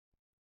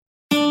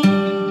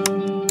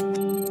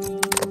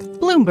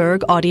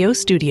Bloomberg Audio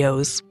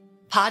Studios.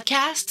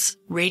 Podcasts,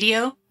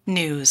 radio,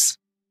 news.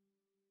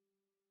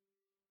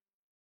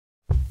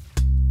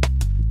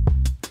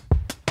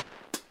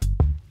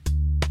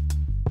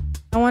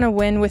 I want to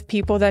win with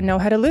people that know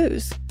how to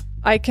lose.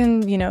 I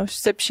can,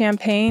 sip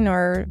champagne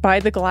or buy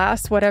the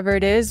glass, whatever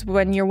it is,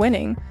 when you're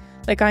winning.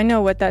 Like, I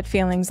know what that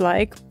feeling's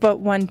like. But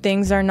when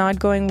things are not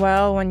going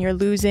well, when you're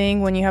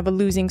losing, when you have a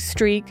losing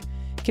streak,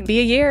 it can be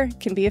a year,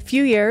 it can be a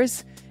few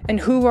years. And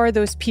who are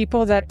those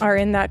people that are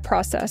in that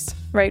process,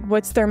 right?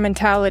 What's their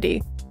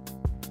mentality?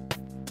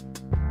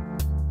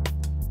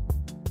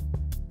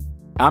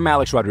 I'm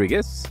Alex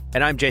Rodriguez.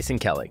 And I'm Jason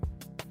Kelly.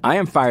 I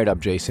am fired up,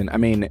 Jason. I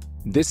mean,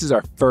 this is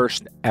our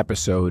first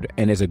episode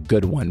and is a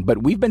good one,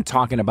 but we've been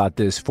talking about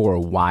this for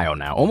a while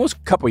now, almost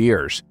a couple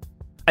years.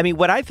 I mean,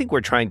 what I think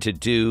we're trying to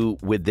do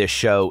with this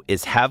show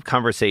is have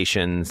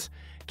conversations,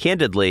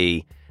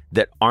 candidly,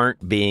 that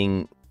aren't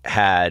being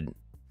had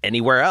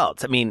anywhere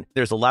else. I mean,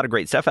 there's a lot of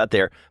great stuff out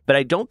there, but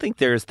I don't think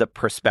there's the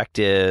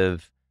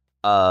perspective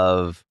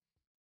of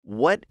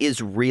what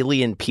is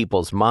really in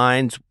people's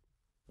minds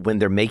when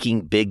they're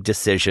making big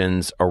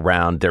decisions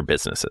around their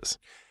businesses.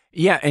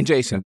 Yeah, and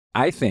Jason,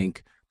 I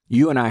think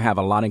you and I have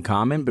a lot in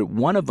common, but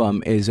one of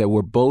them is that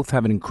we're both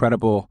have an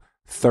incredible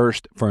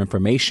thirst for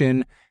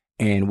information,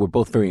 and we're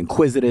both very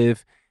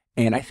inquisitive.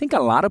 And I think a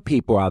lot of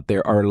people out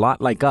there are a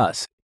lot like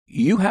us.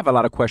 You have a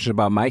lot of questions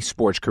about my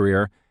sports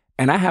career,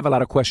 and I have a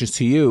lot of questions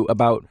to you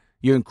about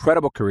your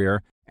incredible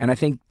career. And I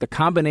think the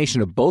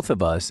combination of both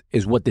of us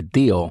is what the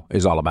deal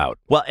is all about.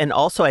 Well, and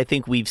also I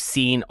think we've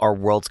seen our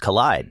worlds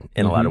collide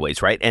in a lot of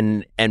ways, right?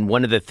 And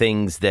one of the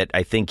things that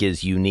I think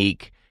is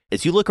unique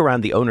is you look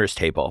around the owners'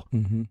 table,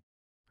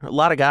 a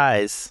lot of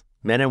guys,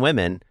 men and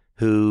women,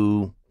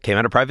 who came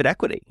out of private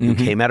equity, who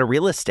came out of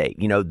real estate.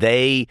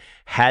 They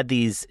had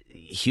these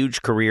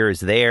huge careers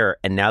there,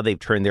 and now they've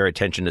turned their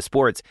attention to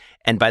sports.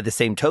 And by the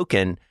same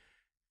token,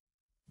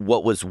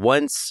 what was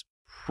once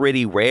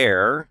pretty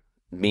rare,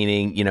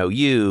 meaning,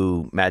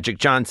 you, Magic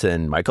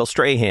Johnson, Michael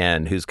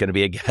Strahan, who's going to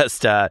be a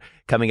guest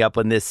coming up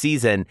on this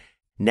season,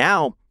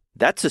 now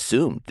that's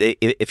assumed.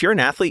 If you're an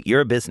athlete,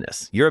 you're a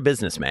business. You're a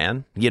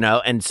businessman,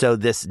 And so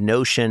this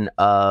notion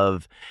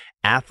of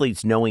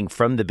athletes knowing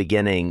from the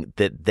beginning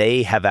that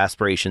they have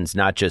aspirations,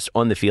 not just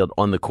on the field,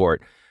 on the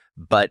court,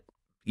 but,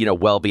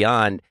 well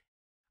beyond.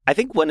 I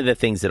think one of the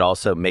things that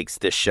also makes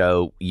this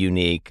show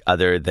unique,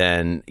 other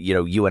than,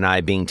 you and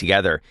I being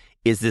together,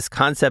 is this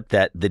concept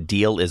that the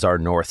deal is our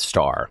North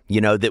Star,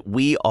 that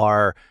we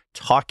are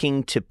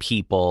talking to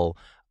people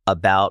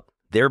about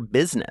their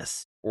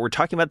business. We're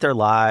talking about their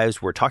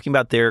lives. We're talking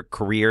about their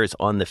careers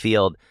on the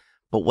field.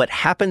 But what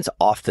happens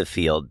off the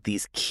field,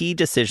 these key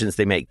decisions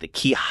they make, the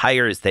key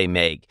hires they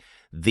make,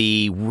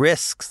 the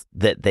risks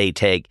that they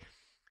take,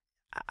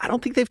 I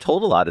don't think they've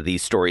told a lot of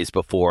these stories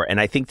before. And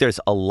I think there's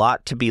a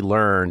lot to be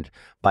learned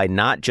by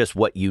not just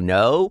what you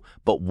know,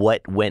 but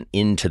what went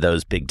into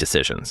those big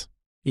decisions.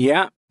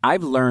 Yeah,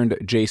 I've learned,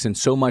 Jason,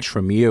 so much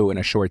from you in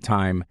a short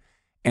time.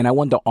 And I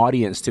want the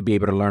audience to be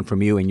able to learn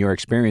from you and your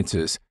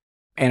experiences.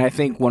 And I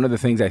think one of the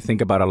things I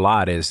think about a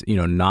lot is,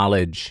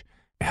 knowledge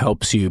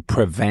helps you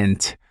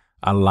prevent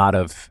a lot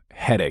of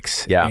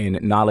headaches. Yeah.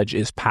 And knowledge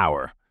is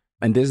power.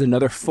 And there's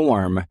another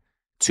form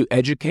to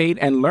educate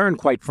and learn,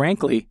 quite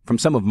frankly, from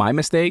some of my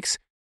mistakes.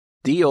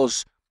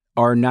 Deals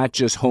are not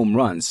just home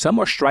runs. Some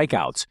are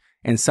strikeouts.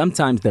 And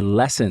sometimes the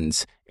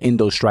lessons in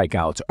those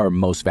strikeouts are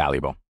most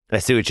valuable. I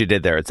see what you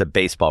did there. It's a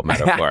baseball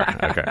metaphor.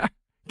 Okay.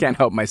 Can't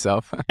help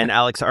myself. And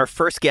Alex, our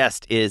first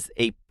guest is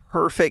a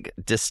perfect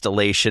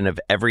distillation of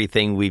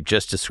everything we've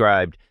just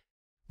described.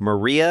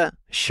 Maria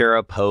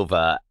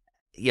Sharapova,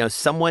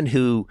 someone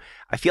who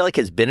I feel like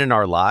has been in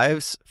our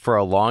lives for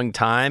a long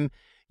time.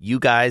 You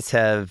guys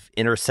have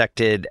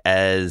intersected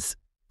as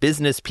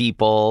business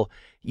people.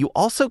 You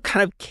also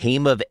kind of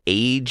came of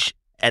age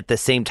at the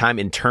same time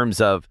in terms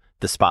of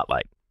the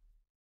spotlight.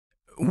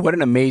 What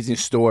an amazing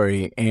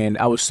story. And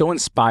I was so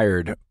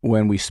inspired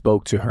when we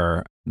spoke to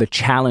her, the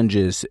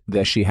challenges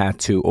that she had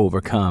to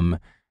overcome.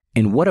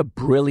 And what a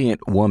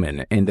brilliant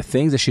woman. And the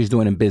things that she's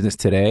doing in business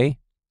today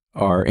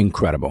are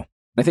incredible.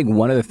 I think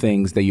one of the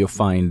things that you'll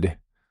find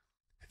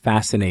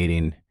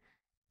fascinating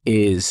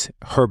is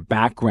her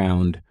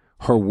background,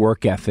 her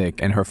work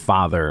ethic, and her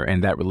father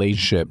and that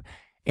relationship,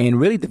 and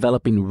really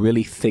developing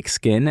really thick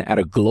skin at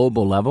a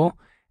global level,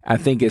 I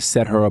think has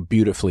set her up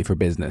beautifully for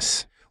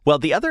business. Well,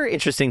 the other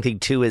interesting thing,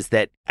 too, is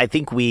that I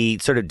think we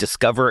sort of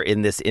discover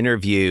in this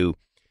interview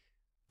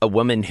a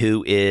woman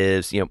who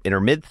is, in her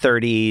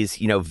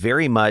mid-30s,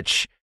 very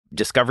much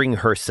discovering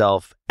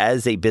herself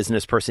as a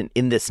business person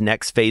in this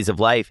next phase of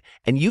life.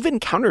 And you've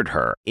encountered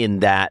her in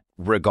that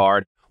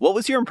regard. What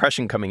was your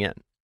impression coming in?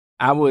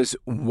 I was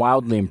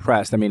wildly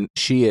impressed. I mean,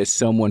 she is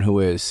someone who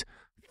is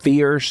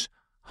fierce,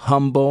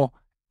 humble,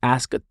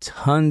 asks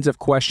tons of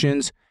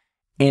questions.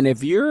 And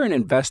if you're an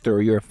investor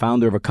or you're a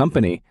founder of a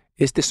company,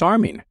 it's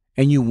disarming.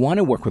 And you want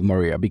to work with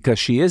Maria because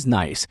she is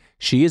nice.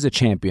 She is a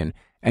champion.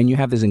 And you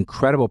have this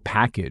incredible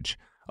package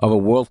of a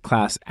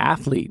world-class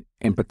athlete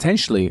and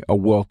potentially a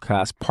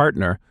world-class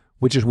partner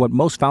which is what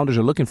most founders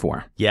are looking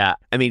for. Yeah.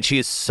 I mean, she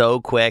is so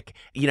quick.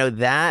 You know,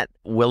 that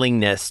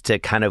willingness to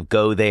kind of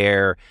go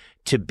there,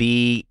 to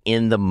be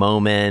in the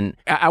moment.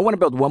 I want to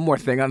build one more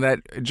thing on that,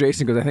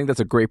 Jason, because I think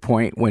that's a great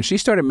point. When she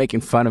started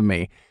making fun of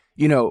me,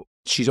 you know,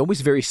 she's always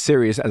very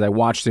serious as I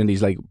watched her in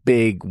these like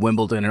big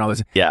Wimbledon and all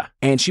this. Yeah.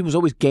 And she was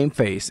always game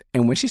face.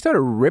 And when she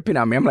started ripping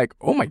on me, I'm like,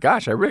 oh my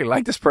gosh, I really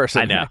like this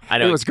person. I know.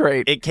 It was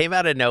great. It came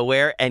out of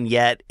nowhere. And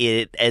yet,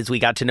 as we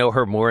got to know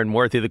her more and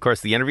more through the course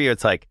of the interview,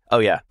 it's like, oh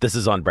yeah, this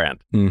is on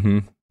brand. Mm-hmm.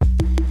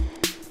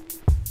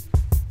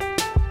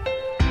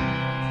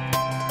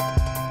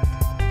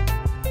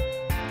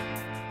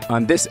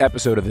 On this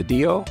episode of The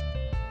Deal,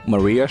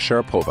 Maria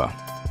Sharapova.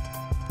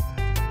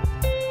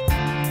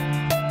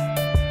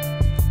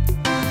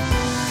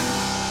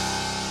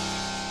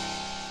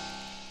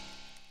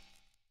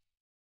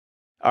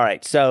 All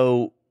right.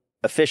 So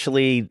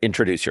officially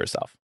introduce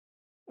yourself.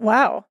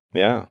 Wow.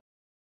 Yeah.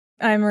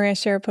 I'm Maria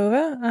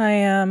Sharapova. I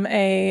am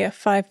a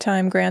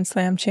 5-time Grand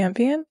Slam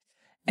champion,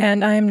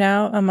 and I am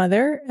now a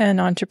mother, an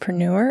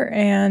entrepreneur,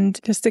 and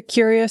just a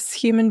curious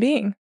human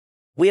being.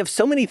 We have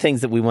so many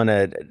things that we want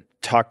to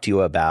talk to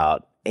you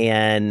about.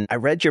 And I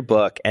read your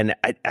book, and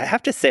I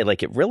have to say,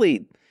 like, it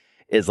really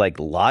is like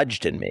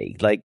lodged in me,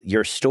 like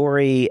your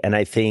story. And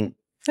I think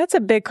that's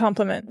a big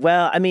compliment.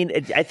 Well, I mean,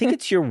 I think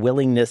it's your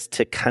willingness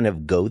to kind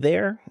of go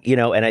there, you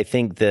know, and I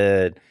think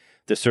the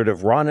sort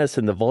of rawness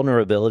and the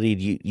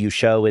vulnerability you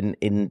show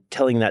in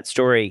telling that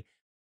story.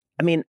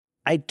 I mean,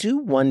 I do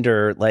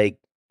wonder, like,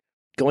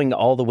 going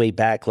all the way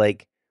back,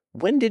 like,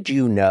 when did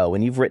you know,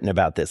 and you've written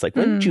about this, like,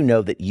 when did you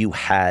know that you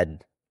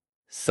had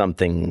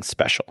something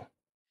special?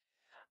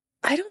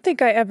 I don't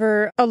think I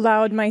ever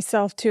allowed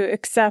myself to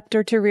accept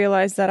or to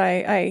realize that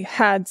I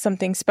had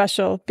something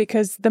special,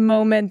 because the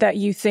moment that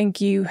you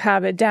think you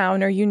have it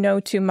down, or you know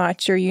too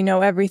much, or you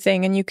know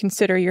everything, and you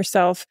consider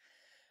yourself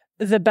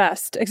the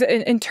best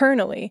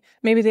internally,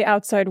 maybe the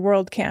outside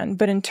world can,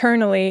 but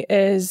internally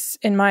is,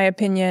 in my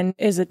opinion,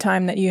 is a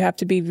time that you have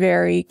to be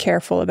very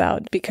careful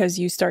about, because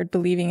you start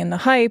believing in the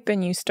hype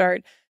and you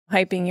start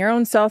hyping your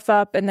own self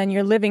up, and then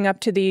you're living up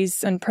to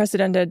these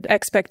unprecedented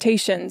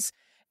expectations.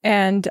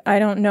 And I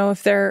don't know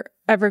if they're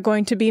ever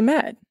going to be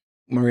met.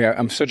 Maria,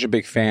 I'm such a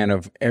big fan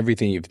of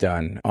everything you've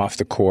done off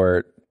the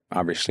court,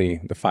 obviously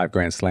the 5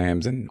 Grand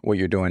Slams and what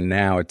you're doing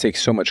now. It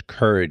takes so much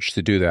courage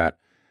to do that.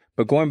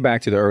 But going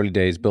back to the early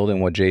days, building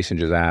what Jason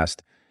just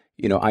asked,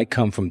 you know, I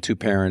come from 2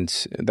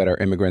 parents that are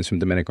immigrants from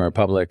Dominican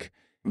Republic,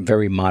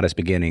 very modest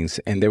beginnings.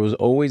 And there was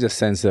always a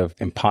sense of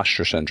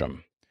imposter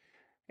syndrome.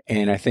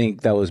 And I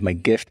think that was my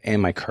gift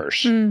and my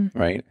curse,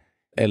 right?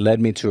 It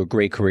led me to a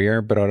great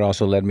career, but it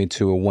also led me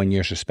to a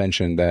 1-year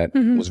suspension that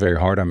was very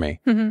hard on me.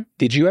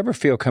 Did you ever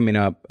feel coming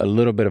up a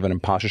little bit of an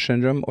imposter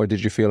syndrome, or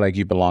did you feel like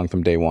you belonged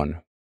from day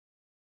one?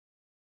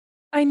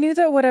 I knew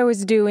that what I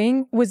was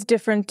doing was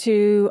different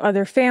to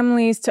other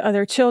families, to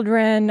other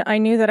children. I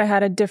knew that I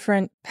had a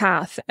different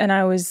path, and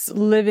I was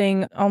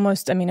living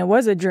almost, I mean, it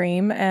was a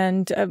dream,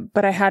 and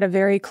but I had a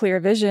very clear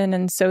vision,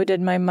 and so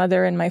did my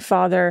mother and my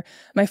father.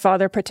 My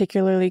father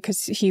particularly,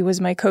 because he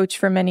was my coach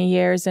for many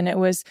years, and it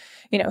was,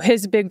 you know,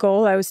 his big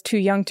goal. I was too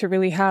young to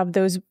really have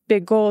those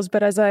big goals,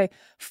 but as I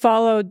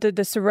followed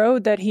this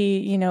road that he,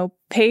 you know,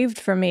 paved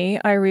for me,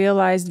 I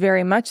realized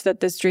very much that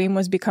this dream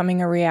was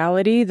becoming a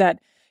reality, that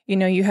you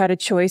know, you had a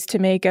choice to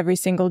make every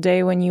single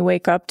day when you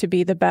wake up to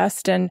be the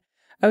best. And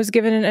I was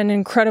given an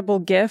incredible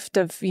gift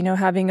of, you know,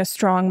 having a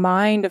strong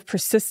mind, of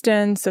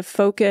persistence, of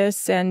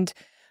focus. And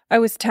I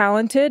was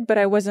talented, but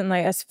I wasn't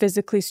like as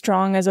physically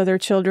strong as other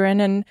children.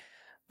 And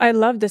I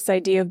loved this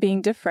idea of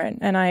being different.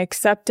 And I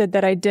accepted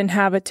that I didn't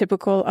have a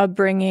typical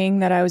upbringing,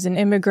 that I was an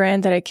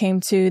immigrant, that I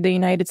came to the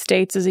United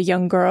States as a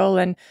young girl.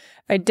 And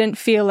I didn't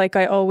feel like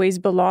I always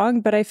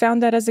belonged, but I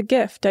found that as a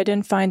gift. I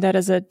didn't find that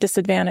as a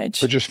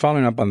disadvantage. But just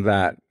following up on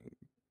that,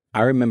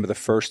 I remember the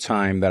first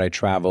time that I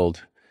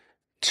traveled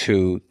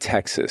to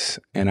Texas,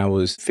 and I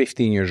was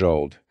 15 years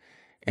old,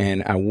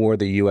 and I wore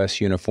the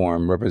U.S.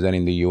 uniform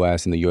representing the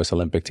U.S. and the U.S.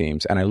 Olympic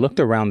teams. And I looked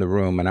around the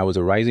room, and I was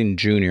a rising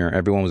junior.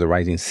 Everyone was a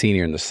rising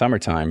senior in the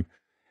summertime.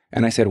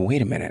 And I said,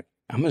 wait a minute,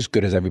 I'm as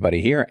good as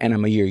everybody here, and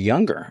I'm a year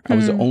younger. I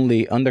was the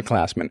only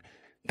underclassman.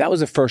 That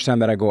was the first time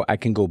that I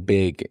can go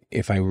big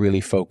if I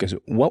really focus.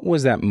 What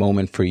was that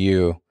moment for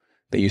you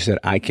that you said,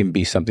 I can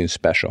be something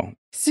special?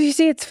 So you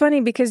see, it's funny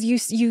because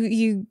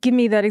you give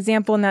me that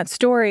example in that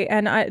story,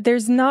 and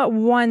there's not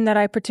one that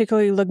I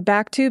particularly look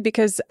back to,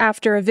 because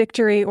after a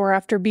victory or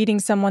after beating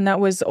someone that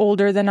was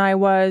older than I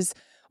was,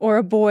 or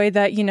a boy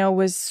that, you know,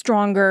 was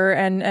stronger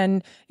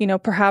and you know,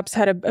 perhaps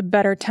had a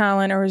better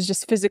talent or was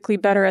just physically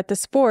better at the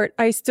sport,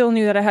 I still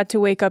knew that I had to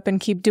wake up and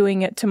keep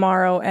doing it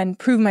tomorrow and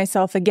prove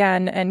myself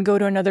again and go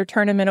to another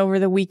tournament over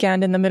the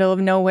weekend in the middle of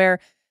nowhere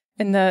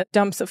in the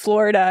dumps of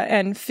Florida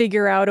and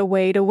figure out a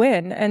way to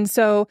win. And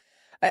so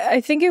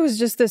I think it was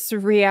just this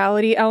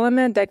reality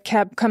element that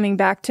kept coming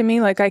back to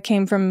me. Like, I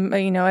came from,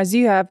 you know, as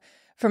you have,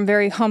 from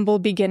very humble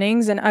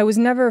beginnings, and I was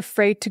never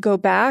afraid to go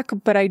back,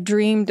 but I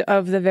dreamed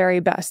of the very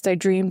best. I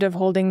dreamed of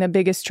holding the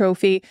biggest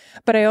trophy,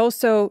 but I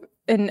also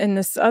in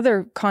this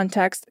other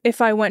context,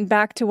 if I went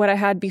back to what I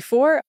had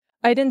before,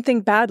 I didn't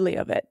think badly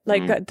of it.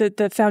 Like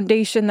the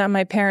foundation that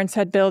my parents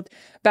had built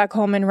back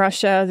home in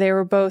Russia, they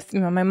were both,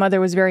 my mother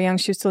was very young.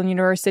 She was still in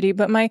university,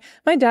 but my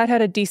dad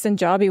had a decent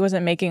job. He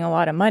wasn't making a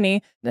lot of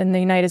money. In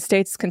the United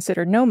States,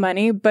 considered no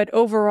money. But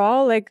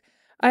overall, like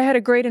I had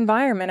a great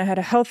environment. I had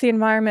a healthy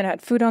environment. I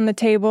had food on the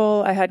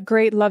table. I had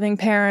great loving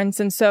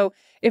parents. And so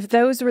if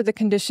those were the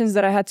conditions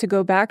that I had to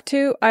go back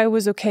to, I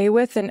was okay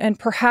with. And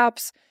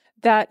perhaps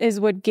that is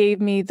what gave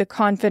me the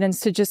confidence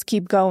to just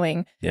keep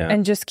going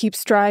and just keep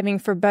striving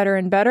for better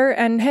and better.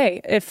 And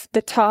hey, if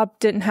the top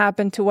didn't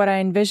happen to what I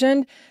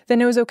envisioned, then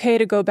it was okay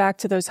to go back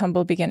to those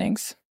humble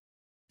beginnings.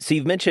 So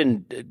you've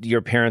mentioned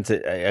your parents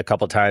a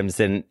couple of times,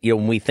 and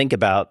when we think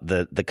about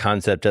the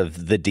concept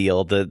of the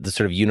deal, the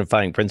sort of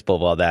unifying principle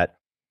of all that,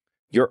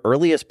 your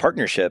earliest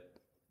partnership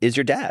is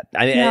your dad.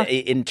 I mean,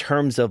 in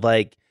terms of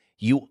like,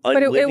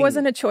 but it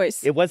wasn't a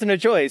choice. It wasn't a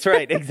choice,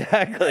 right?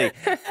 Exactly.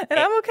 And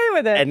I'm okay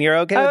with it. And you're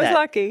okay with that. I was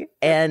lucky.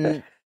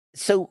 And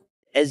so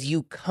as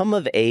you come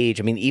of age,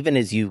 I mean, even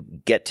as you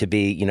get to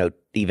be,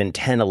 even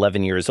 10,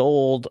 11 years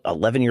old,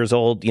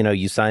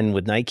 you sign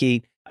with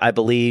Nike, I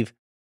believe.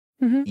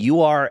 Mm-hmm.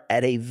 You are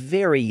at a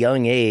very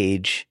young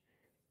age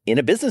in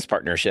a business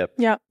partnership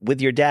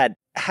with your dad.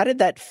 How did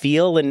that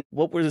feel, and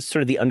what were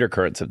sort of the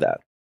undercurrents of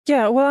that?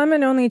 Yeah, well, I'm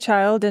an only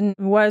child and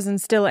was and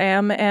still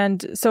am.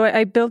 And so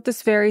I built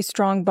this very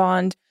strong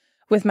bond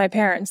with my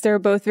parents. They were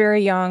both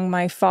very young.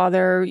 My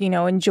father,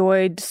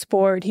 enjoyed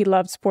sport. He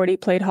loved sport. He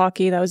played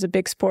hockey. That was a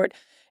big sport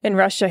in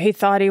Russia. He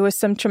thought he was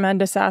some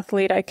tremendous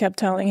athlete. I kept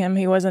telling him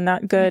he wasn't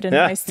that good, and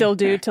I still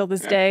do till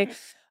this day.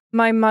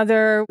 My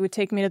mother would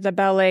take me to the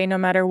ballet no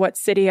matter what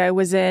city I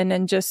was in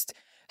and just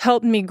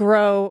helped me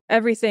grow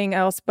everything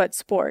else but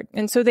sport.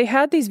 And so they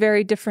had these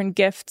very different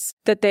gifts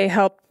that they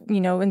helped,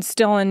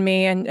 instill in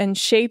me and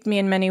shape me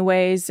in many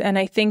ways. And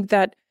I think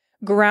that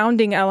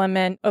grounding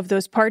element of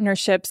those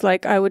partnerships,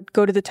 like I would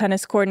go to the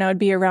tennis court and I would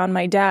be around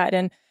my dad.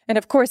 And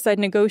of course, I'd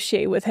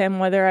negotiate with him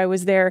whether I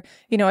was there.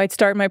 I'd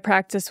start my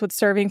practice with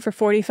serving for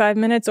 45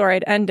 minutes or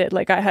I'd end it.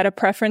 Like I had a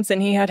preference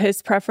and he had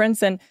his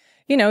preference. And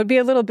it'd be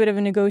a little bit of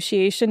a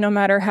negotiation no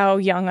matter how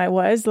young I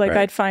was. Like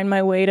I'd find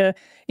my way to,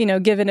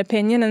 give an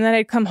opinion. And then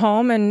I'd come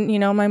home and,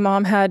 my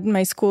mom had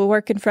my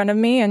schoolwork in front of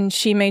me and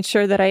she made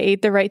sure that I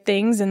ate the right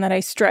things and that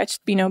I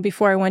stretched,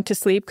 before I went to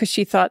sleep because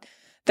she thought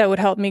that would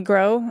help me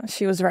grow.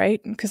 She was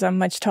right because I'm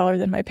much taller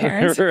than my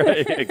parents.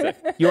 Right,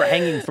 exactly. You were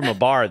hanging from a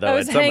bar, though. I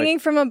was hanging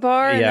from a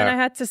bar and then I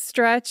had to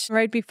stretch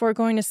right before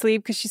going to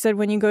sleep because she said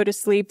when you go to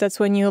sleep, that's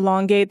when you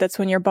elongate. That's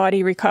when your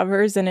body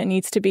recovers and it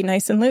needs to be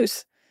nice and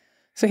loose.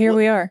 So here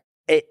we are.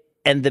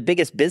 And the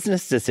biggest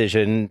business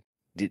decision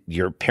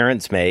your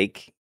parents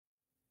make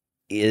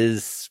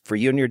is for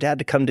you and your dad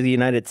to come to the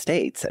United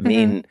States. I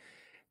mean,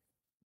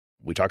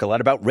 we talk a lot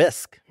about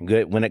risk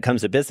when it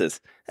comes to business.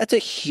 That's a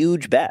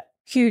huge bet.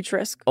 Huge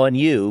risk. On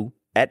you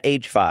at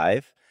age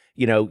 5.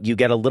 You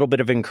get a little bit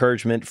of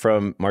encouragement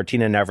from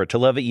Martina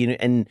Navratilova.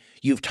 And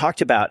you've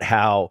talked about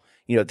how,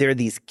 there are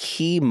these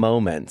key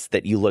moments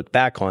that you look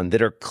back on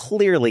that are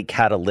clearly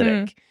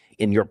catalytic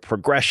in your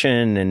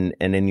progression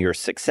and in your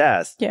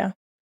success. Yeah.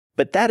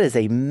 But that is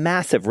a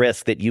massive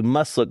risk that you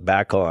must look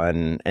back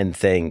on and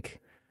think,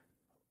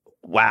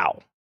 wow.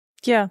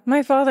 Yeah,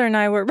 my father and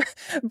I were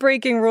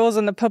breaking rules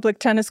on the public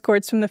tennis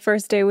courts from the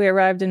first day we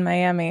arrived in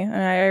Miami. And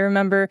I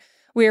remember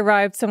we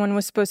arrived, someone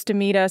was supposed to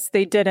meet us.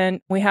 They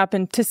didn't. We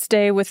happened to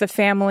stay with a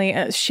family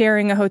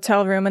sharing a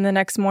hotel room. And the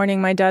next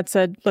morning, my dad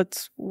said,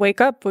 let's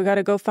wake up. We got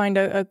to go find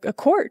a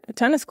court, a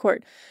tennis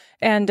court.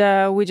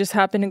 And we just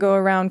happened to go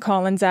around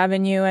Collins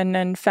Avenue and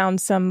then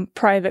found some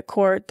private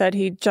court that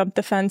he jumped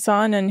the fence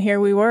on. And here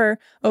we were,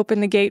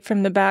 opened the gate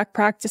from the back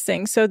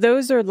practicing. So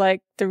those are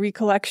like the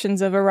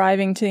recollections of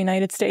arriving to the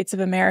United States of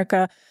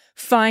America,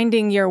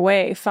 finding your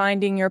way,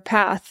 finding your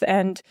path.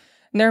 And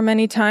there are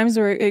many times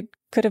where it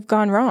could have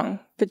gone wrong,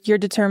 but your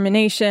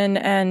determination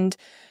and,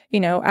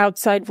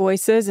 outside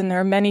voices. And there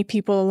are many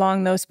people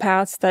along those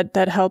paths that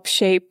help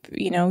shape,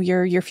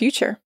 your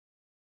future.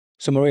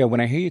 So, Maria, when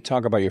I hear you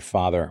talk about your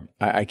father,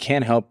 I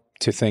can't help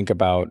to think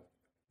about,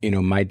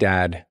 my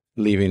dad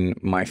leaving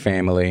my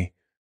family,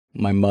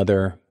 my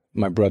mother,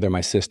 my brother,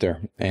 my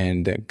sister,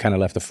 and kind of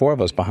left the 4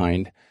 of us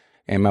behind.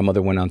 And my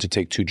mother went on to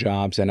take 2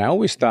 jobs. And I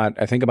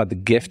think about the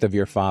gift of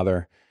your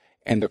father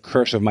and the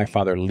curse of my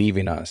father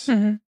leaving us.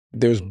 Mm-hmm.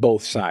 There's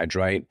both sides,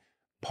 right?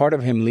 Part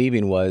of him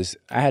leaving was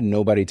I had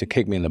nobody to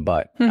kick me in the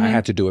butt. Mm-hmm. I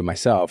had to do it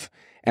myself.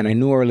 And I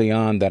knew early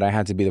on that I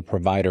had to be the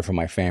provider for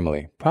my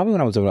family, probably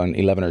when I was around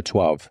 11 or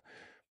 12.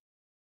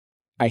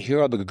 I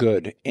hear all the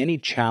good. Any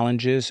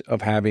challenges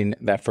of having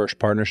that first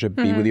partnership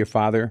be with your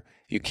father?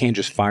 You can't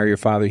just fire your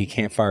father. He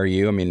can't fire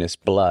you. I mean, it's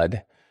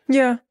blood.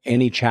 Yeah.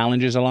 Any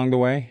challenges along the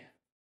way?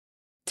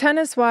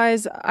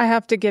 Tennis-wise, I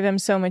have to give him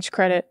so much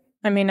credit.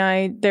 I mean,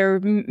 there are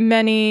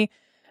many,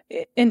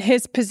 in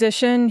his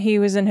position, he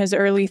was in his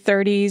early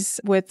 30s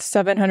with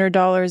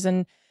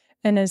 $700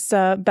 in his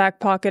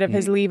back pocket of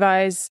his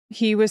Levi's.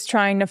 He was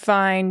trying to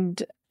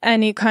find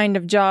any kind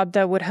of job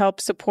that would help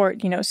support,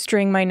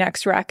 string my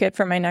next racket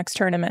for my next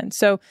tournament.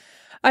 So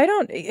I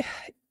don't,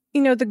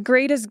 the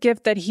greatest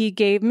gift that he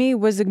gave me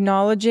was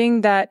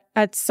acknowledging that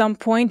at some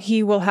point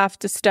he will have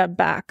to step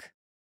back.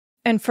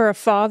 And for a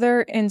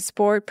father in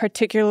sport,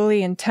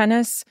 particularly in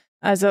tennis,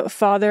 as a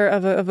father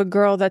of a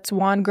girl that's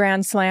won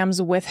Grand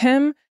Slams with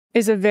him,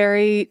 is a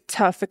very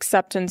tough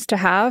acceptance to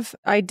have.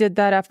 I did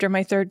that after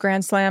my third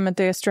Grand Slam at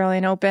the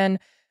Australian Open.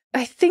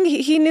 I think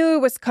he knew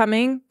it was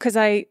coming because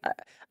I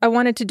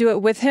wanted to do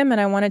it with him and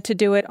I wanted to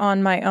do it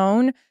on my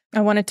own. I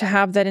wanted to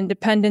have that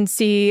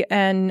independency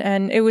and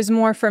it was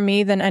more for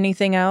me than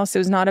anything else. It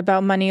was not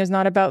about money. It was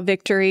not about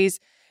victories.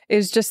 It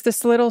was just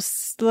this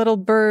little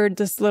bird,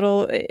 this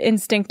little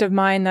instinct of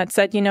mine that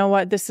said, you know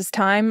what, this is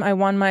time. I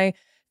won my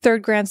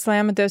third Grand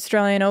Slam at the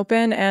Australian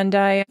Open, and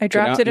I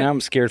drafted it. Now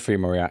I'm scared for you,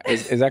 Maria.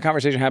 Is that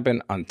conversation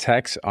happen on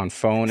text, on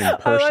phone, in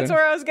person? Oh, that's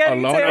where I was getting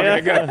alone? to.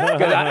 Okay,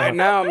 good.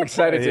 Now I'm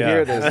excited to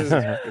hear this. This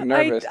is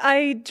nervous.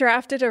 I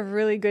drafted a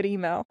really good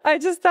email. I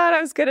just thought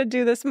I was going to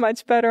do this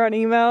much better on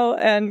email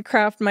and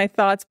craft my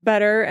thoughts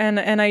better,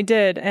 and I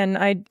did. And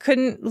I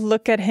couldn't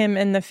look at him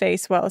in the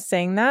face while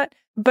saying that.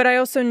 But I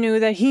also knew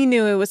that he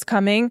knew it was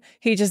coming.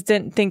 He just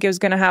didn't think it was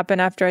going to happen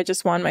after I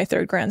just won my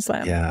third Grand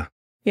Slam.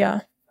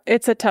 Yeah.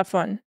 It's a tough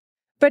one.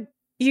 But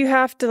you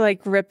have to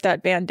rip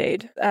that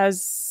Band-Aid.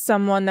 As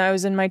someone that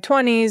was in my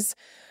 20s,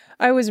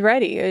 I was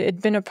ready.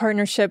 It'd been a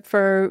partnership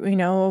for,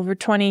 over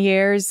 20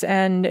 years,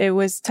 and it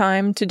was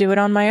time to do it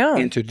on my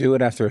own. And to do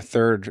it after a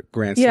third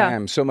Grand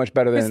Slam, so much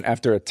better than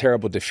after a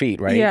terrible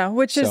defeat, right? Yeah,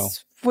 which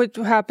is what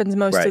happens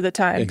most of the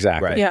time.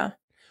 Exactly. Right. Yeah.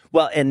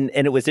 Well, and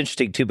it was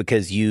interesting, too,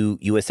 because you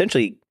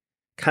essentially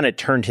kind of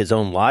turned his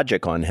own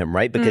logic on him,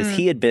 right? Because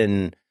he had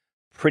been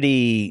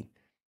pretty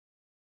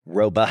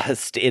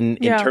robust in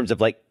terms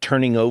of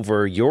turning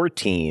over your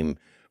team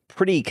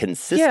pretty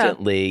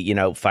consistently,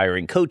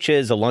 firing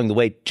coaches along the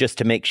way just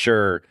to make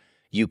sure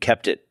you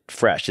kept it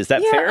fresh. Is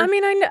that fair? I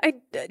mean, I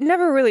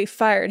never really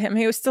fired him.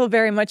 He was still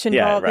very much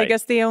involved. Right. I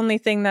guess the only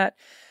thing that,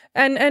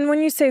 and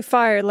when you say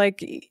fired,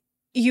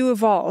 you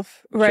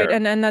evolve, right? Sure.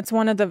 And that's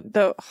one of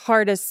the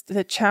hardest,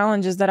 the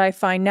challenges that I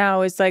find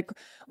now is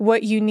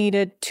what you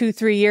needed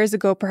 2-3 years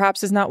ago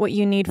perhaps is not what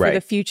you need for the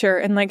future.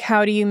 And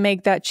how do you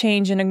make that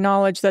change and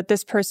acknowledge that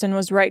this person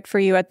was right for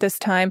you at this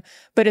time,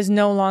 but is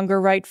no longer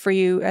right for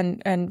you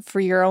and for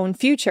your own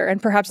future and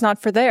perhaps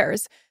not for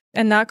theirs.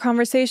 And that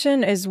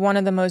conversation is one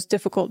of the most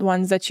difficult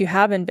ones that you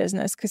have in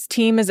business because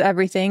team is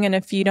everything. And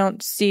if you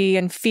don't see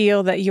and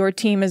feel that your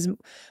team is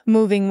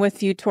moving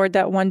with you toward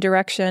that one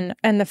direction,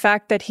 and the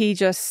fact that he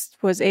just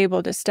was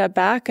able to step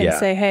back and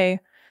say, hey,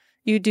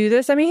 you do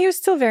this. I mean, he was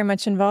still very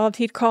much involved.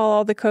 He'd call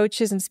all the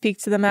coaches and speak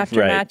to them after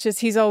matches.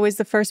 He's always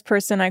the first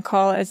person I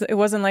call. It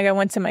wasn't like I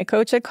went to my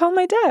coach. I called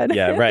my dad.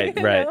 Yeah,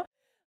 right.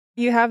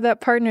 You have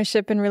that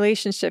partnership and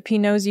relationship. He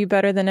knows you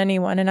better than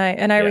anyone. And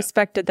I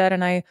respected that.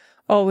 And I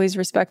always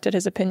respected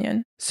his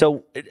opinion.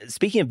 So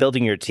speaking of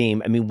building your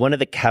team, I mean, one of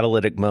the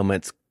catalytic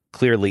moments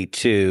clearly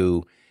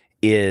too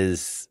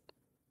is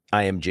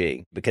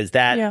IMG because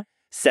that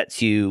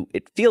sets you,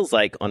 it feels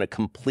like, on a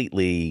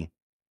completely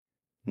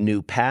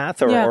new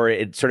path or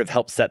it sort of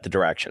helps set the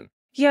direction.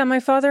 Yeah, my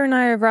father and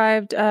I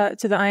arrived to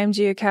the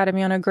IMG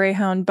Academy on a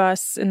Greyhound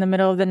bus in the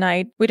middle of the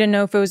night. We didn't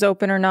know if it was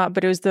open or not,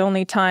 but it was the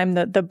only time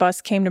that the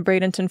bus came to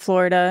Bradenton,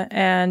 Florida.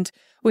 And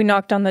we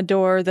knocked on the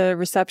door. The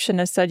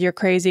receptionist said, "You're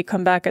crazy.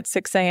 Come back at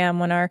 6 a.m.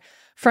 when our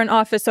front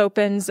office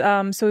opens."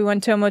 So we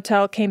went to a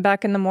motel, came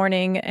back in the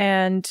morning,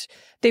 and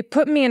they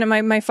put me in.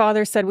 My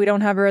father said, "We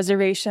don't have a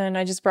reservation.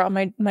 I just brought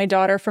my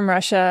daughter from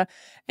Russia,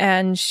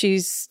 and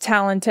she's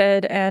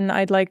talented, and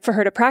I'd like for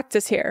her to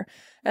practice here."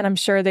 And I'm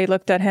sure they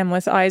looked at him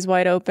with eyes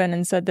wide open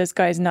and said, "This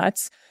guy's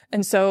nuts."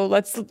 And so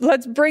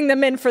let's bring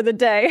them in for the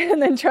day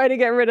and then try to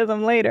get rid of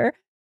them later.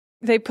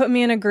 They put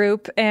me in a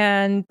group,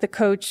 and the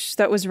coach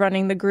that was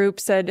running the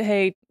group said,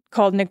 "Hey,"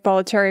 called Nick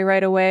Bollettieri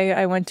right away.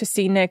 I went to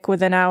see Nick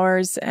within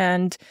hours,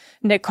 and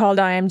Nick called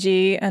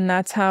IMG, and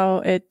that's how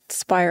it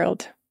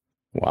spiraled.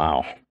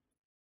 Wow.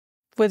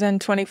 Within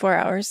 24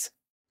 hours.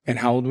 And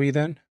how old were you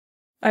then?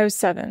 I was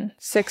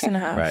 6 and a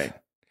half. Right.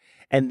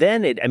 And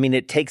then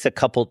it takes a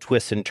couple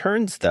twists and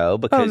turns, though,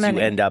 because you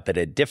end up at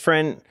a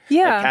different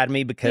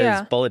academy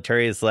because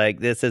Bollettieri is like,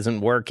 this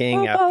isn't working.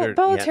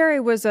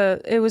 Bollettieri was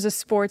a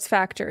sports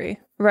factory,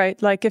 right?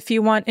 Like if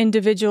you want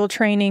individual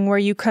training where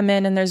you come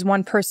in and there's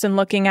one person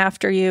looking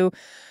after you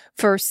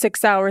for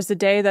 6 hours a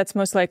day, that's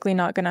most likely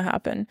not going to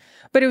happen.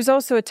 But it was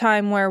also a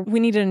time where we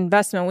needed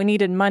investment. We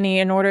needed money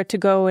in order to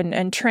go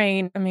and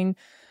train. I mean,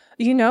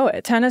 you know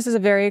it. Tennis is a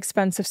very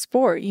expensive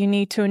sport. You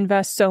need to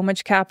invest so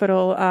much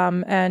capital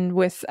and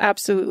with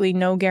absolutely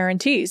no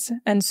guarantees.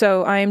 And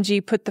so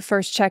IMG put the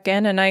first check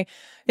in, and I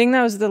think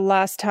that was the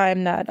last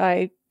time that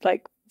I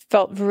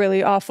felt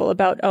really awful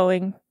about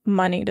owing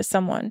money to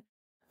someone.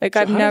 How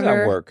does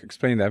that work?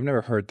 Explain that. I've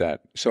never heard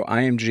that. So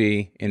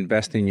IMG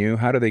invest in you.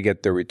 How do they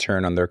get their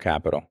return on their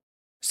capital?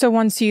 So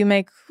once you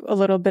make a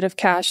little bit of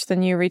cash,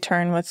 then you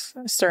return with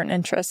a certain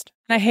interest.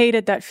 I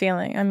hated that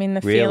feeling. I mean,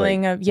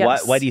 feeling of,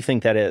 yes. Why do you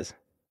think that is?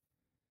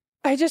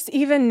 I just,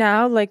 even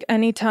now,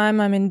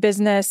 anytime I'm in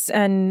business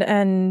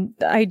and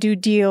I do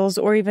deals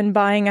or even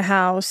buying a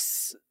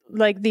house,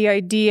 like the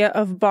idea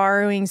of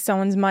borrowing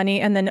someone's money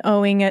and then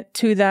owing it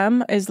to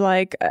them is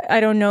like, I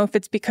don't know if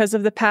it's because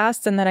of the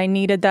past and that I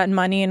needed that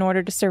money in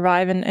order to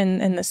survive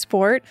in the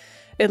sport.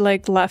 It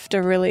like left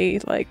a really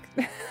like,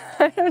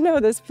 I don't know,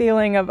 this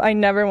feeling of I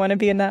never want to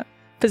be in that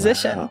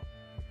position. Wow.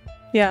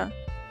 Yeah.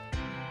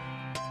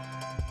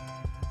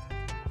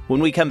 When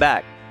we come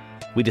back,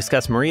 we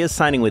discuss Maria's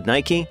signing with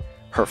Nike,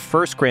 her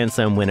first Grand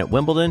Slam win at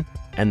Wimbledon,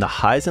 and the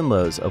highs and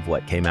lows of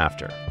what came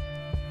after.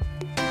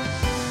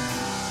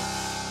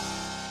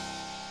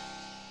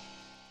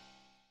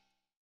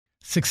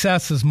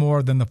 Success is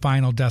more than the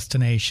final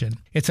destination.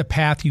 It's a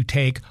path you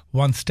take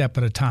one step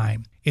at a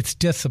time. It's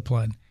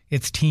discipline,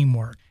 it's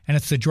teamwork, and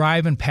it's the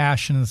drive and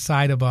passion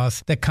inside of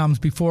us that comes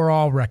before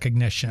all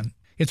recognition.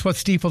 It's what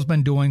Stifel's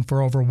been doing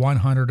for over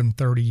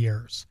 130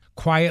 years.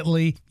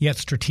 Quietly, yet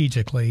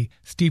strategically,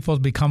 Stifel's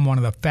become one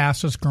of the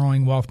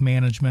fastest-growing wealth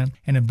management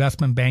and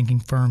investment banking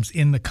firms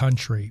in the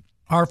country.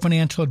 Our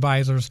financial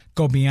advisors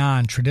go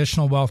beyond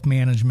traditional wealth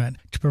management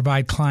to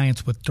provide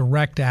clients with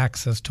direct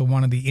access to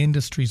one of the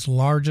industry's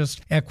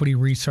largest equity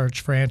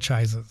research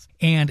franchises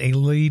and a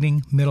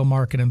leading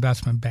middle-market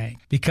investment bank,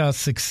 because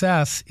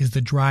success is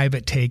the drive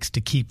it takes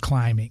to keep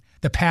climbing,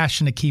 the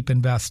passion to keep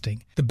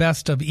investing, the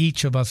best of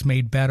each of us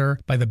made better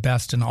by the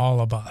best in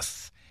all of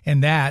us.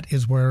 And that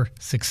is where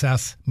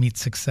success meets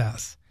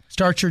success.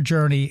 Start your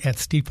journey at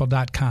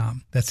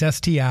Stifel.com. That's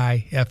Stifel.com.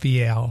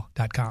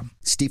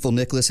 Stifel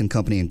Nicholas and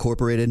Company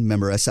Incorporated,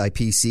 member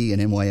SIPC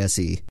and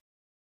NYSE.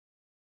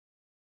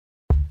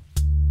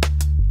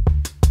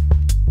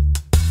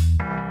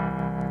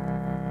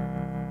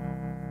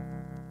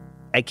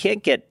 I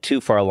can't get too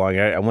far along.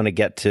 I want to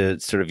get to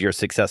sort of your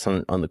success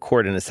on the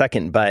court in a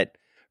second, but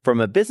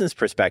from a business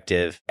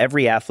perspective,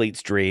 every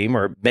athlete's dream,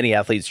 or many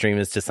athletes' dream,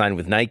 is to sign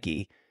with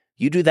Nike.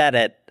 You do that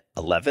at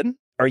 11?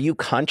 Are you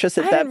conscious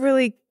of that?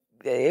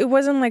 It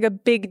wasn't like a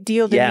big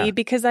deal to me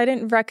because I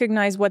didn't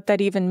recognize what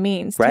that even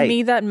means. Right. To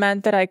me, that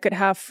meant that I could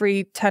have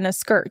free tennis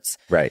skirts.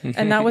 Right.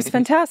 And that was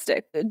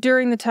fantastic.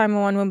 During the time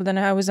I won Wimbledon,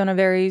 I was on a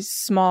very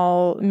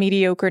small,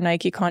 mediocre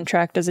Nike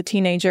contract as a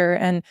teenager.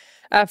 And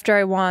after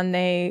I won,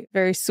 they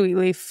very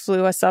sweetly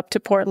flew us up to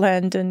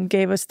Portland and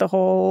gave us the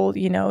whole,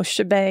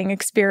 shebang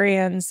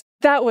experience.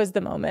 That was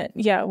the moment,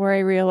 where I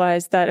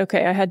realized that,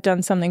 okay, I had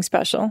done something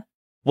special.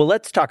 Well,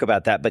 let's talk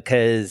about that,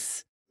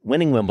 because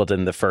winning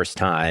Wimbledon the first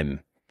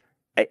time,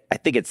 I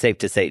think it's safe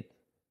to say,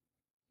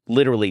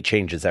 literally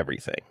changes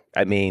everything.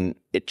 I mean,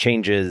 it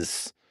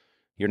changes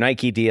your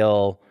Nike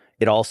deal.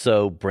 It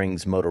also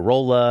brings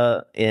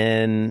Motorola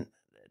in.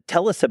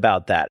 Tell us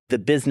about that. The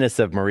business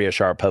of Maria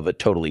Sharapova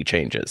totally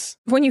changes.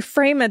 When you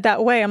frame it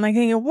that way, I'm like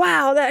thinking,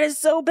 wow, that is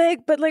so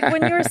big. But like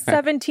when you're a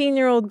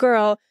 17-year-old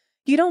girl,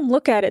 you don't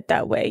look at it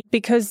that way,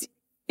 because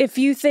if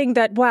you think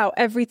that, wow,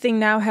 everything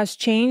now has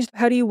changed,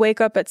 how do you wake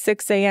up at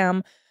 6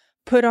 a.m.,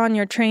 put on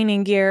your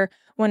training gear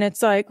when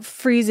it's like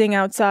freezing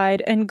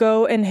outside and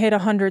go and hit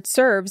 100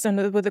 serves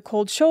with a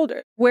cold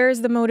shoulder? Where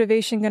is the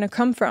motivation going to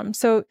come from?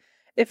 So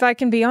if I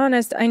can be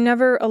honest, I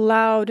never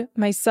allowed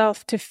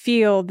myself to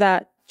feel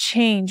that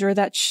change or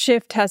that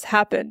shift has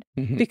happened,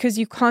 because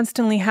you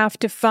constantly have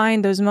to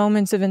find those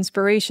moments of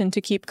inspiration to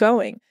keep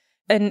going.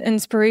 And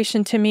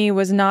inspiration to me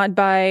was not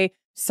by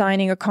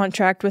signing a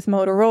contract with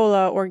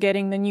Motorola or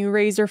getting the new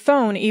Razr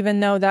phone,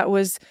 even though that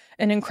was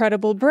an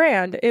incredible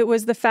brand. It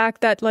was the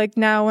fact that, like,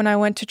 now when I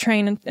went to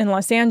train in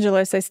Los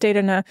Angeles, I stayed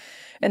in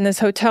this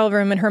hotel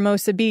room in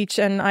Hermosa Beach,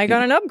 and I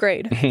got an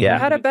upgrade. I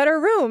had a better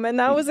room, and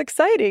that was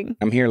exciting.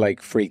 I'm here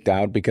like freaked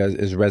out because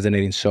it's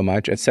resonating so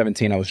much. At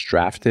 17, I was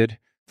drafted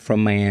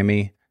from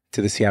Miami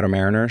to the Seattle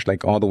Mariners,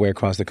 like all the way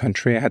across the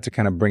country. I had to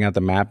kind of bring out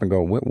the map and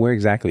go, where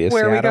exactly is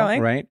Seattle? Where are we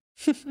going? Right?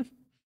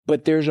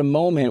 But there's a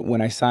moment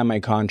when I signed my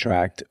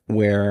contract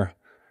where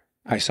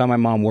I saw my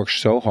mom work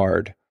so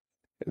hard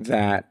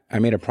that I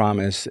made a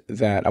promise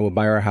that I would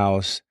buy her a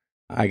house.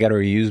 I got her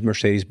a used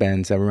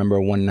Mercedes-Benz. I remember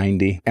a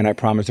 190. And I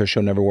promised her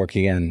she'll never work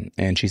again.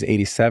 And she's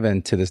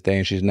 87 to this day,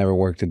 and she's never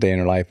worked a day in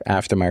her life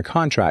after my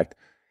contract.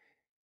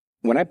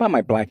 When I bought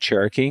my black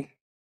Cherokee,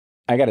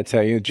 I got to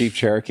tell you, Jeep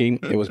Cherokee,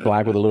 it was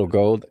black with a little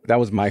gold. That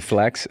was my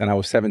flex, and I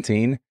was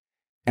 17.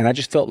 And I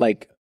just felt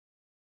like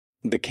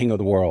the king of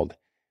the world.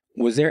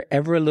 Was there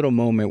ever a little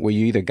moment where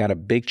you either got a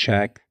big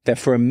check that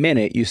for a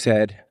minute you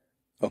said,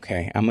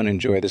 okay, I'm going to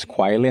enjoy this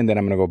quietly, and then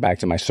I'm going to go back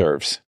to my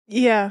serves?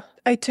 Yeah.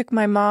 I took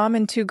my mom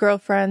and 2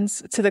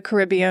 girlfriends to the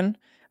Caribbean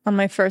on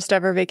my first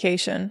ever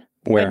vacation.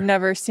 Where? I'd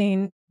never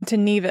seen, to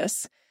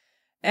Nevis.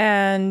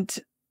 And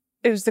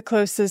it was the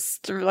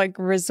closest like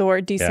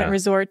resort, decent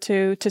resort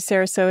to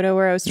Sarasota,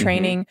 where I was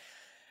training.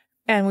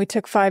 And we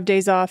took 5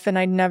 days off, and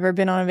I'd never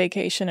been on a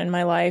vacation in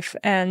my life.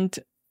 And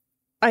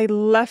I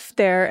left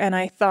there and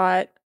I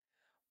thought,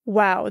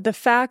 wow, the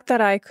fact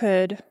that I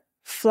could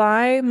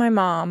fly my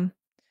mom,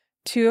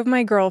 2 of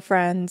my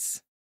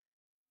girlfriends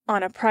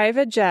on a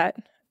private jet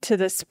to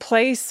this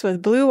place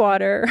with blue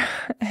water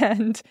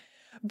and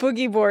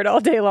boogie board all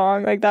day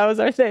long. Like, that was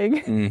our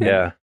thing.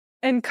 Yeah.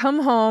 and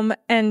come home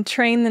and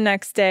train the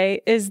next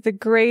day is the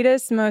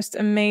greatest, most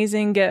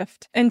amazing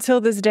gift.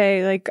 Until this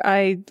day,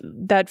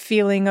 that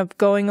feeling of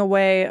going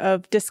away,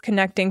 of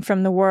disconnecting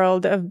from the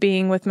world, of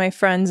being with my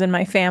friends and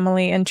my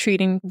family and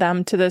treating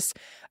them to this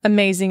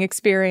amazing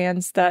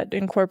experience that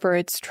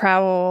incorporates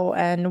travel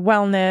and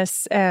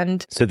wellness.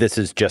 And so this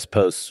is just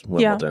post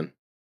Wimbledon,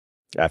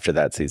 after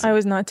that season. I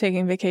was not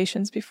taking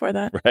vacations before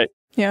that. Right.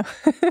 Yeah.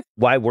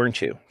 Why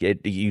weren't you?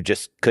 You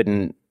just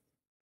couldn't.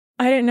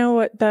 I didn't know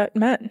what that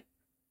meant.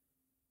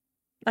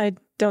 I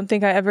don't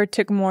think I ever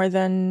took more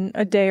than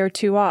a day or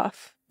two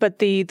off. But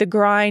the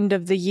grind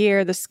of the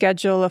year, the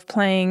schedule of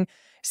playing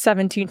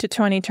 17 to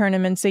 20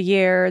 tournaments a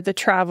year, the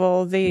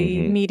travel,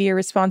 the media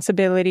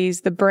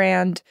responsibilities, the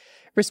brand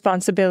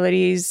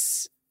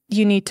responsibilities,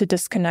 you need to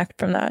disconnect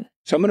from that.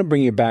 So I'm going to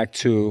bring you back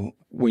to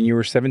when you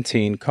were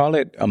 17, call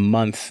it a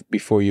month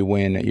before you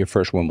win your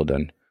first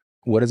Wimbledon.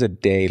 What is a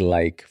day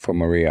like for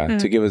Maria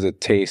to give us a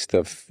taste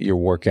of your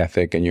work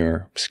ethic and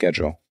your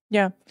schedule?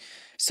 Yeah.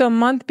 So a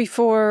month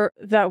before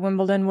that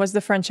Wimbledon was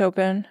the French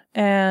Open,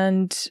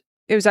 and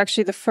it was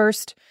actually the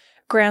first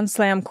Grand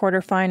Slam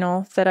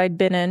quarterfinal that I'd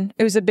been in.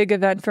 It was a big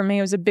event for me.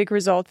 It was a big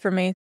result for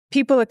me.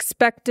 People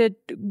expected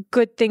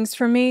good things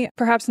from me,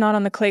 perhaps not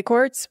on the clay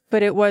courts,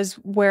 but it was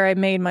where I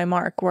made my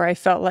mark, where I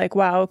felt like,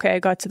 wow, okay, I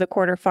got to the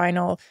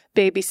quarterfinal,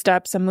 baby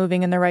steps, I'm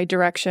moving in the right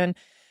direction.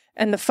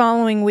 And the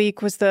following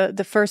week was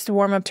the first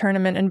warm-up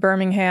tournament in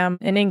Birmingham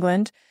in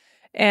England,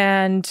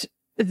 and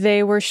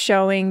they were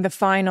showing the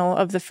final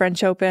of the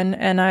French Open.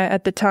 And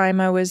at the time,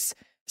 I was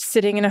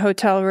sitting in a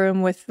hotel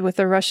room with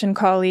a Russian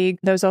colleague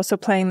that was also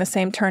playing the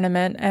same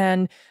tournament.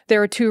 And there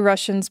were two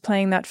Russians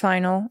playing that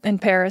final in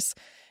Paris.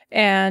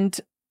 And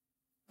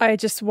I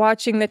just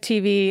watching the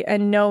TV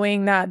and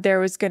knowing that there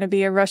was going to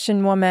be a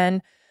Russian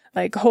woman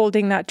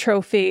holding that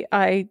trophy.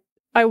 I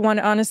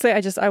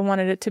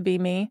wanted it to be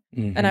me.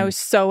 And I was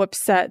so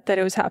upset that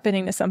it was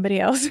happening to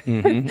somebody else.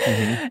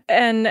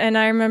 And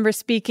I remember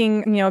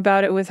speaking,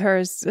 about it with her.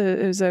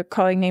 It was a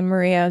colleague named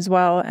Maria as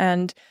well.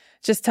 And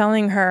just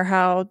telling her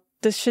how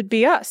this should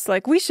be us.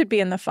 We should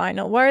be in the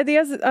final. Why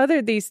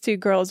are these two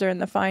girls are in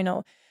the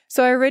final?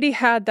 So I already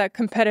had that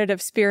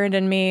competitive spirit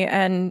in me.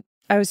 And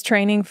I was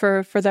training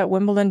for that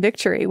Wimbledon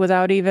victory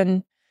without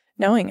even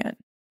knowing it.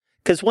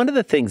 Because one of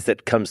the things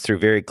that comes through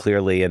very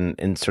clearly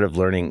in sort of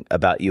learning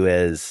about you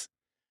is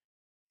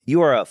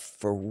you are a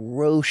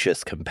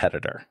ferocious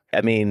competitor.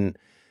 I mean,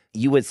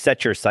 you would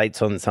set your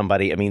sights on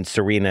somebody. I mean,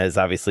 Serena is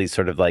obviously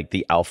sort of like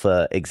the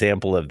alpha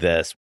example of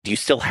this. Do you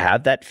still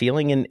have that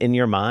feeling in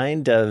your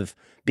mind of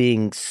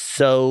being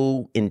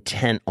so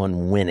intent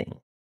on winning?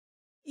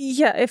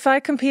 Yeah, if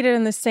I competed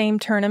in the same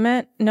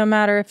tournament, no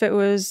matter if it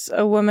was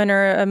a woman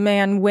or a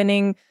man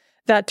winning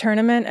that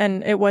tournament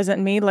and it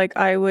wasn't me,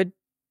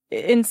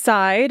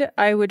 inside,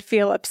 I would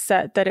feel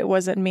upset that it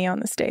wasn't me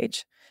on the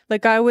stage.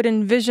 I would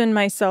envision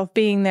myself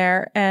being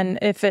there, and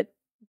if it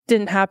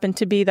didn't happen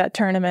to be that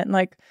tournament,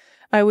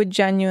 I would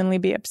genuinely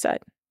be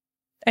upset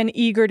and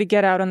eager to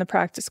get out on the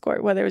practice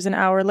court, whether it was an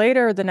hour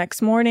later or the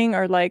next morning,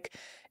 or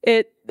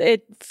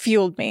it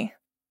fueled me.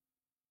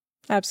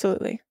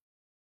 Absolutely.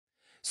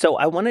 So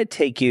I want to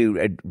take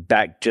you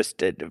back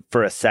just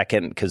for a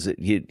second, because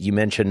you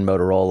mentioned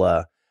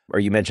Motorola, or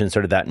you mentioned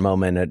sort of that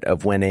moment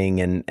of winning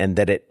and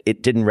that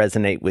it didn't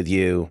resonate with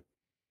you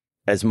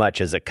as much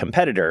as a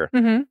competitor.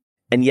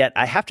 And yet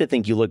I have to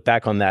think you look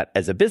back on that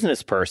as a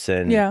business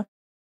person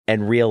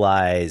and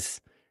realize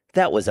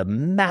that was a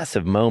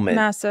massive moment.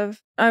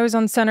 Massive. I was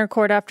on center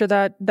court after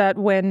that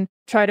win,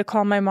 tried to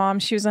call my mom.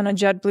 She was on a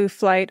JetBlue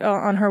flight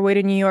on her way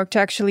to New York to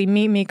actually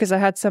meet me because I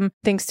had some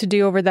things to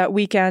do over that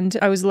weekend.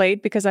 I was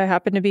late because I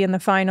happened to be in the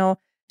final.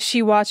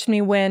 She watched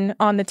me win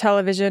on the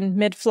television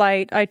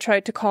mid-flight. I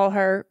tried to call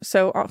her.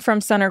 So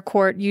from center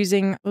court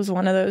it was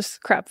one of those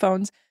crap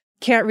phones.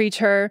 Can't reach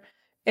her.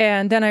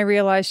 And then I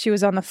realized she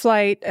was on the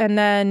flight. And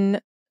then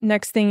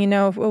next thing you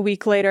know, a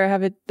week later, I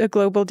have a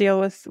global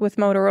deal with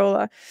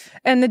Motorola.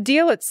 And the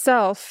deal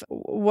itself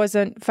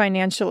wasn't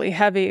financially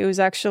heavy. I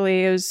think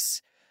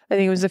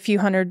it was a few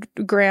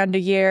 $100,000 a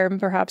year,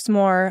 perhaps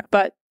more.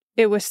 But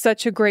it was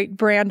such a great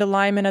brand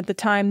alignment at the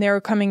time. They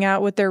were coming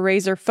out with their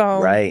Razr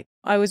phone. Right.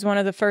 I was one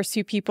of the first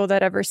few people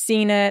that ever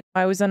seen it.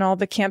 I was in all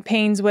the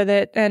campaigns with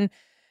it. And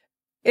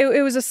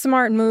it was a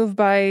smart move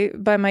by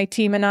my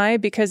team and I,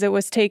 because it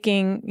was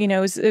taking, it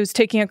was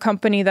taking a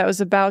company that was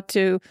about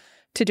to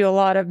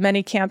do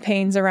many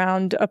campaigns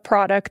around a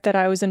product that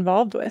I was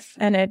involved with.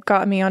 And it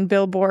got me on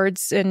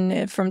billboards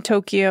from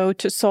Tokyo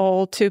to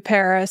Seoul to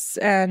Paris.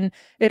 And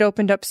it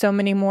opened up so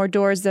many more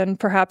doors than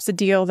perhaps a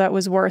deal that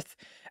was worth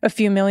a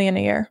few million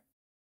a year.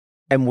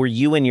 And were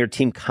you and your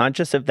team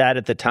conscious of that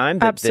at the time?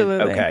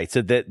 Absolutely. Okay.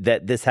 So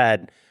that this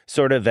had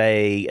sort of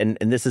and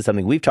this is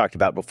something we've talked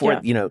about before,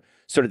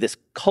 sort of this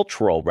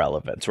cultural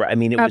relevance, right? I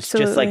mean, it was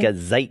just like a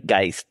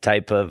zeitgeist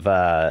type of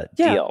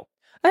deal.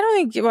 I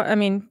don't think,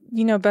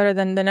 you know better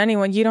than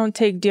anyone, you don't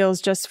take deals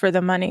just for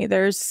the money.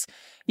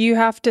 You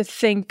have to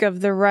think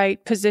of the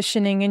right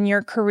positioning in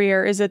your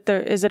career. Is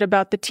it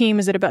about the team?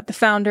 Is it about the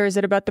founder? Is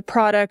it about the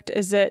product?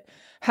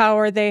 How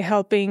are they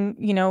helping,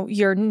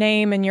 your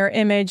name and your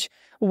image?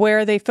 Where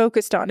are they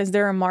focused on? Is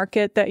there a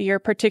market that you're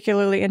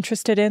particularly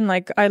interested in?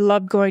 Like, I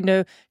loved going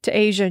to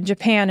Asia and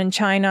Japan and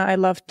China. I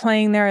loved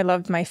playing there. I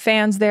loved my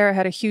fans there. I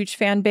had a huge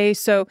fan base.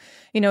 So,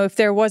 if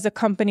there was a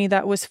company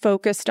that was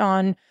focused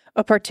on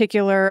a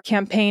particular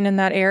campaign in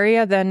that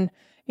area, then,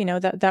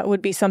 that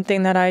would be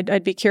something that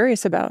I'd be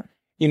curious about.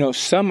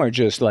 Some are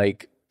just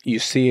like, you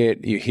see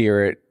it, you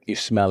hear it, you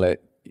smell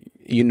it,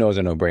 it's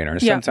a no-brainer.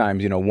 And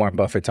sometimes, Warren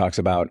Buffett talks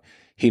about,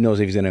 he knows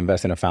if he's going to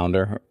invest in a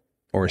founder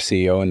or a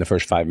CEO in the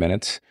first 5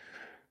 minutes.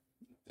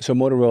 So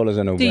Motorola is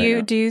a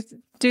no-brainer. Do you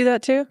do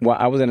that too? Well,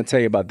 I was going to tell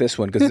you about this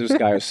one because this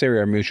guy, Siri,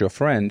 our mutual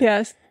friend.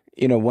 Yes.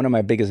 One of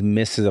my biggest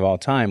misses of all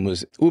time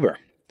was Uber.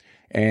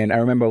 And I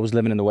remember I was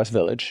living in the West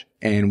Village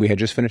and we had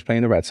just finished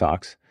playing the Red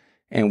Sox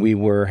and we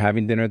were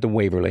having dinner at the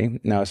Waverly.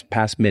 Now it's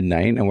past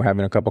midnight and we're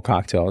having a couple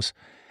cocktails.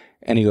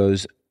 And he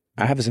goes,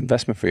 I have this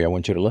investment for you I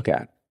want you to look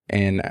at.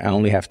 And I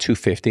only have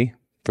 $250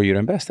 for you to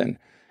invest in.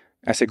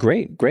 I said,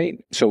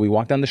 great. So we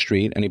walk down the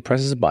street and he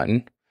presses a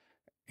button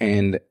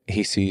and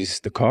he sees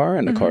the car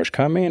and the car's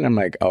coming. I'm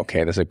like,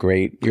 okay, that's you're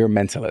a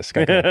mentalist.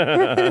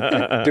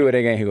 Okay. Do it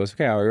again. He goes,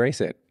 okay, I'll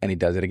erase it. And he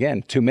does it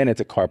again. 2 minutes,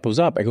 a car pulls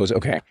up. I goes,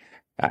 okay,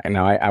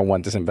 now I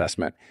want this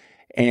investment.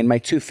 And my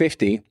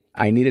 $250,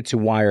 I needed to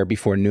wire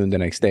before noon the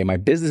next day. My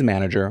business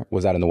manager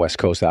was out on the West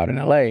Coast, out in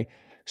LA.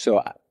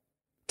 So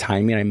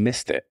timing, I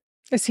missed it.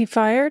 Is he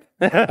fired?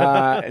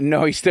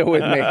 No, he's still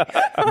with me.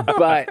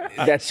 But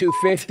that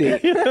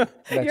 $250,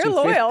 you're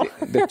loyal.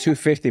 The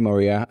 $250,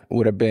 Maria,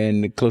 would have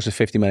been close to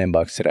 $50 million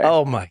today.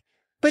 Oh my!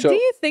 But do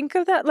you think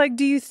of that? Like,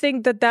 do you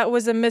think that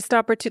was a missed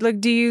opportunity?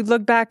 Like, do you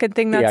look back and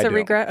think that's a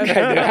regret?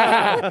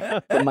 Okay.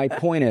 But my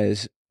point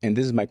is, and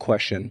this is my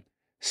question: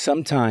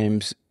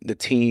 sometimes the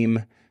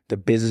team, the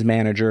business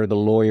manager, the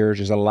lawyers,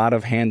 there's a lot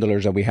of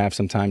handlers that we have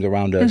sometimes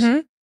around us,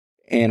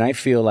 and I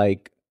feel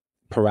like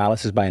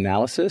paralysis by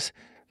analysis.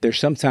 There's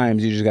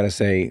sometimes you just got to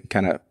say,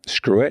 kind of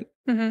screw it.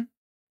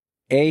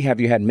 A, have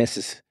you had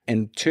misses?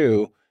 And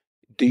two,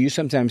 do you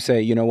sometimes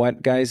say, you know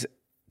what, guys,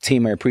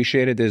 team, I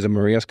appreciate it. There's a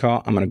Maria's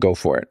call. I'm going to go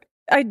for it.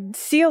 I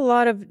see a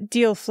lot of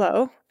deal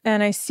flow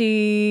and I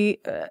see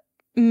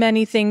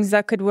many things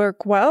that could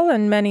work well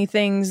and many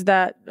things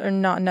that are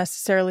not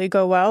necessarily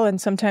go well. And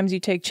sometimes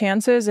you take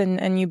chances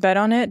and you bet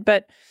on it.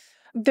 But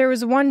there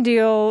was one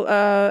deal,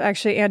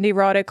 actually, Andy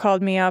Roddick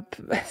called me up.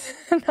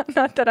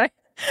 Not that I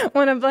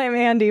want to blame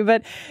Andy,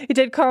 but he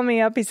did call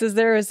me up. He says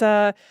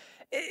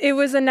it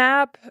was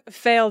an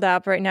failed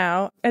app right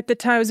now. At the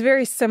time, it was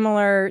very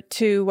similar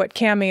to what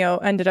Cameo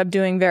ended up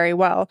doing very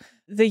well.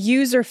 The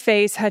user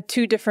face had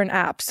two different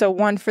apps. So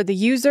one for the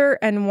user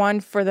and one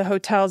for the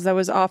hotels that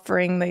was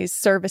offering these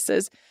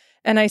services.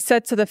 And I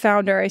said to the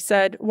founder, I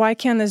said, why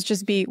can't this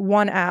just be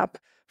one app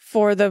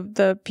for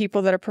the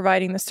people that are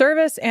providing the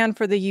service and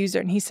for the user?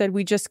 And he said,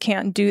 we just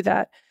can't do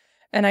that.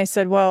 And I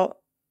said, well,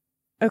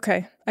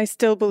 okay, I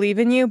still believe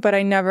in you, but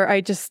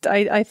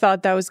I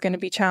thought that was going to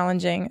be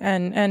challenging.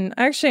 And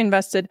I actually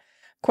invested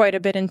quite a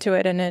bit into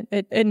it and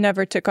it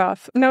never took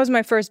off. And that was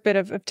my first bit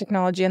of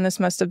technology. And this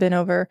must have been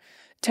over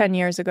 10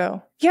 years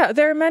ago. Yeah,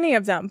 there are many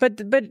of them,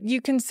 but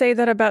you can say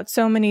that about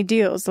so many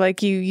deals.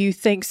 Like you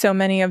think so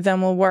many of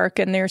them will work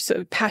and they're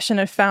so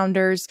passionate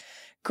founders,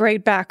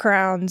 great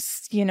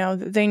backgrounds,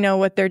 they know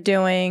what they're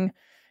doing.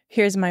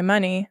 Here's my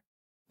money.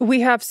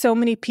 We have so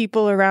many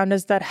people around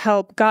us that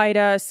help guide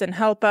us and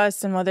help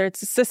us, and whether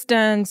it's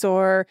assistants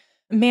or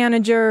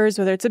managers,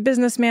 whether it's a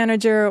business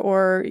manager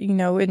or,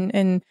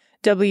 in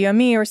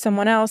WME or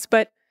someone else.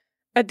 But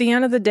at the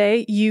end of the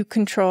day, you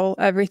control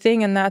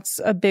everything. And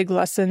that's a big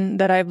lesson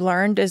that I've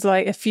learned is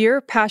like, if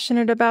you're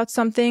passionate about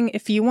something,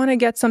 if you want to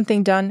get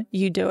something done,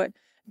 you do it.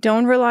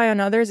 Don't rely on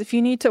others. If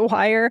you need to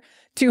wire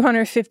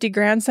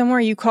 $250,000 somewhere,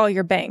 you call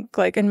your bank,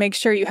 and make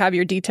sure you have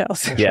your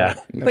details. Yeah.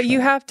 But you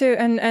have to,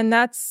 and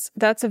that's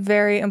a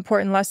very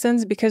important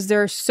lesson because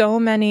there are so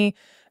many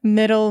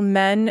middle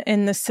men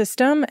in the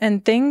system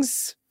and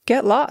things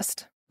get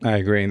lost. I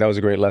agree. That was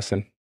a great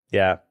lesson.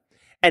 Yeah.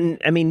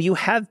 And I mean, you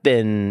have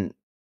been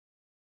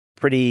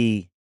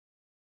pretty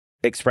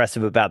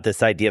expressive about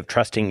this idea of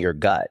trusting your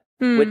gut,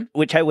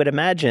 which I would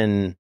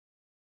imagine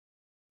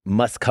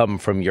must come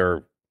from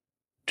your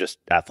just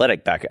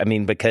athletic background. I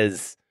mean,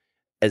 because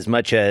as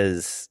much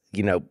as,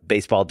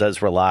 baseball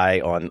does rely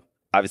on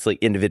obviously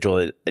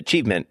individual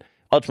achievement,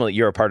 ultimately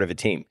you're a part of a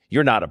team.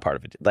 You're not a part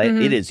of it.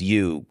 It is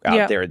you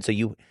out there. And so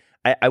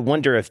I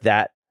wonder if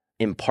that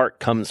in part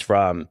comes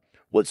from,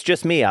 well, it's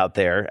just me out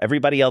there.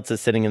 Everybody else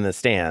is sitting in the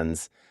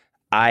stands.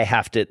 I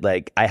have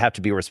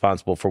to be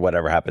responsible for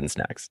whatever happens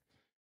next.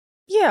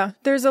 Yeah,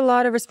 there's a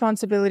lot of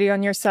responsibility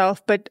on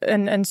yourself, but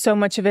and so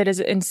much of it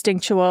is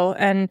instinctual.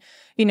 And,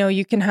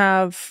 you can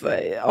have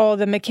all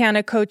the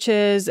mechanic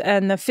coaches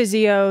and the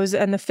physios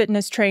and the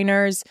fitness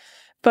trainers.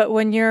 But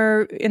when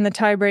you're in the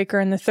tiebreaker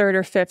in the third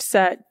or fifth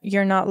set,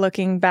 you're not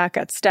looking back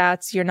at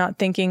stats. You're not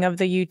thinking of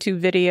the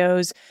YouTube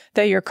videos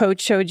that your coach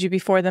showed you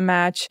before the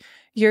match.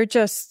 You're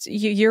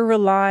you're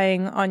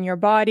relying on your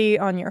body,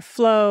 on your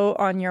flow,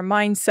 on your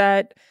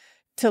mindset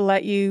to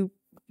let you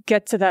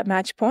get to that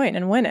match point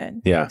and win it.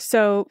 Yeah.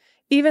 So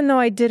even though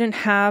I didn't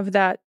have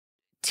that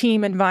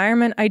team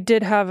environment, I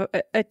did have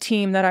a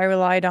team that I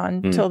relied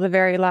on till the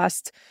very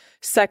last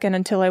second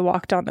until I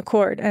walked on the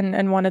court.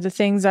 And one of the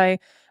things I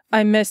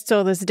miss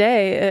till this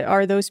day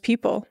are those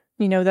people,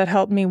 that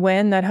helped me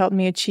win, that helped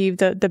me achieve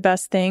the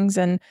best things.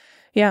 And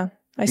yeah,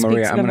 I speak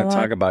Maria, to I'm them going a to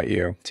lot. talk about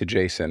you to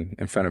Jason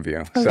in front of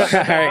you.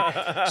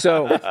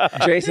 So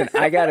Jason,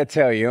 I got to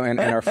tell you, and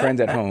our friends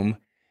at home,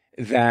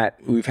 that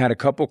we've had a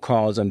couple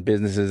calls on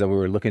businesses that we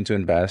were looking to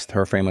invest,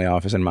 her family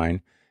office and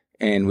mine,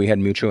 and we had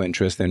mutual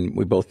interest and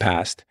we both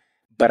passed.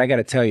 But I got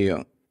to tell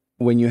you,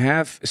 when you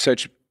have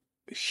such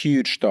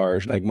huge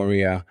stars like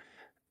Maria,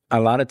 a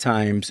lot of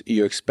times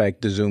you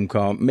expect the Zoom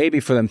call, maybe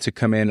for them to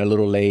come in a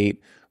little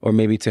late or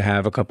maybe to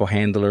have a couple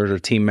handlers or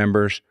team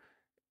members.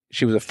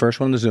 She was the first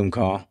one on the Zoom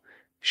call.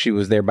 She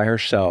was there by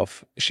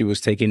herself. She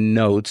was taking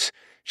notes.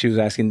 She was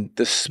asking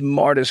the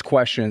smartest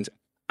questions.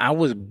 I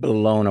was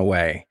blown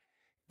away.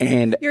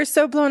 And you're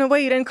so blown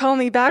away you didn't call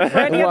me back for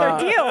any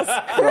other deals.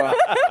 Where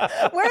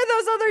are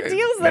those other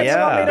deals that you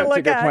want me to look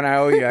at? That's a good point. I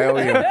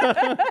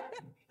owe you.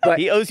 But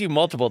he owes you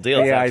multiple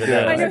deals. Yeah, I do.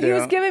 I know he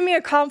was giving me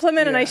a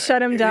compliment and I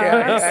shut him down.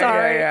 I'm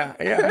sorry.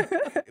 Yeah.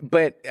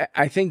 But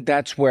I think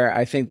that's where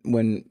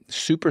when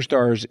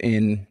superstars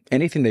in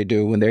anything they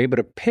do, when they're able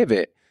to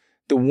pivot,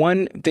 the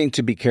one thing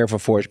to be careful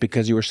for is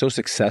because you were so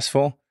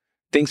successful,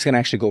 things can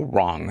actually go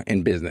wrong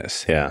in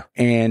business. Yeah.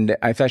 And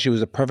I thought she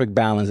was a perfect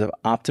balance of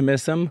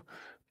optimism,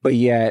 but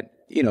yet,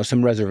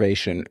 some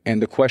reservation.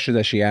 And the question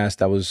that she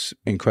asked, I was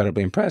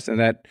incredibly impressed. And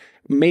that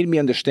made me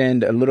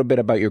understand a little bit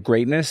about your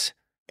greatness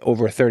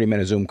over a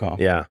 30-minute Zoom call.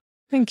 Yeah.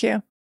 Thank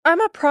you.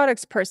 I'm a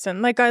products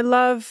person. I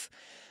love,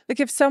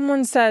 if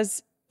someone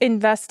says,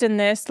 invest in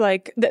this,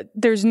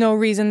 there's no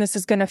reason this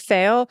is going to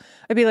fail,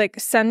 I'd be like,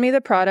 send me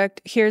the product.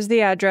 Here's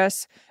the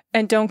address.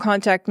 And don't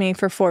contact me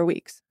for 4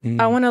 weeks.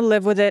 I want to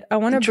live with it. I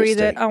want to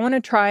breathe it. I want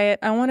to try it.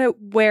 I want to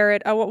wear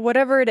it.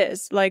 Whatever it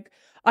is,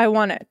 I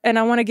want it. And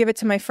I want to give it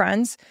to my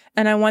friends.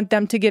 And I want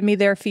them to give me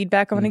their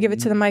feedback. I want to give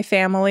it to my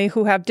family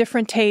who have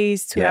different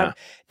tastes, who have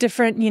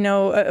different,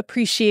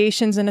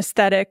 appreciations and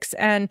aesthetics.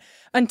 And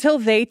until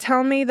they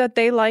tell me that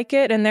they like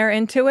it and they're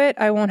into it,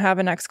 I won't have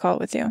a next call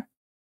with you.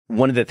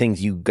 One of the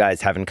things you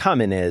guys have in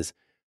common is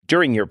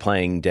during your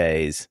playing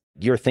days,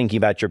 you're thinking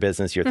about your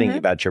business, you're thinking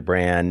about your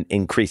brand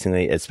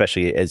increasingly,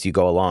 especially as you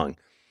go along.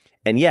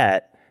 And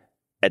yet,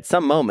 at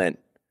some moment,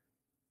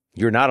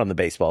 you're not on the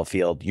baseball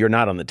field, you're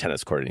not on the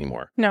tennis court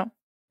anymore. No.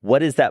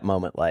 What is that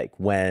moment like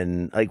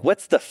when,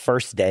 what's the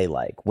first day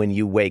like when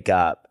you wake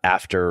up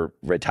after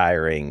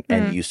retiring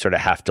and you sort of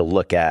have to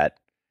look at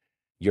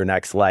your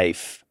next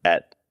life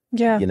at,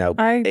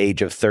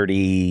 age of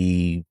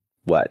 30,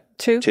 what?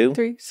 Two,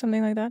 three,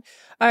 something like that.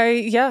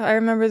 I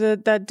remember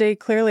that day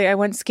clearly. I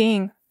went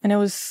skiing. And it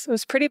was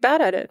pretty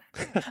bad at it.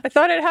 I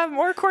thought I'd have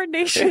more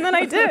coordination than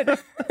I did.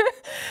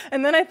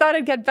 And then I thought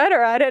I'd get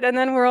better at it. And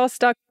then we're all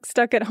stuck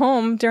at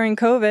home during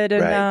COVID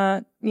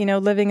and,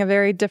 living a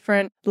very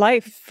different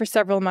life for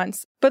several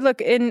months. But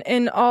look,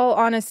 in all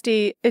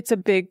honesty, it's a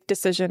big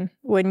decision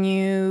when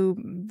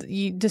you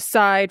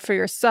decide for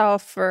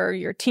yourself, for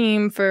your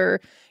team,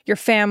 for your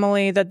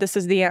family that this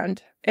is the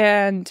end.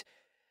 And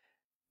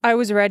I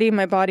was ready.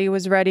 My body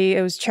was ready.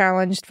 It was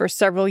challenged for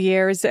several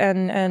years.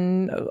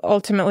 And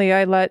ultimately,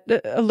 I let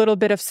a little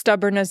bit of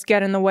stubbornness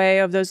get in the way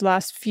of those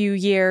last few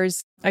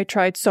years. I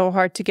tried so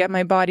hard to get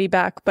my body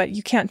back, but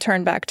you can't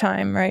turn back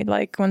time, right?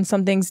 When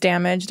something's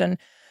damaged and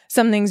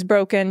something's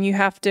broken, you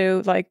have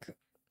to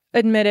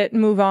admit it,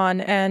 move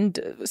on. And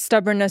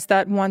stubbornness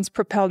that once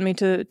propelled me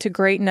to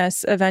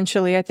greatness,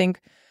 eventually, I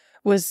think,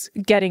 was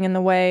getting in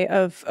the way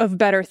of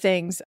better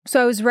things.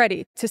 So I was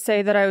ready. To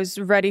say that I was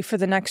ready for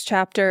the next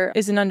chapter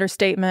is an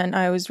understatement.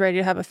 I was ready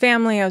to have a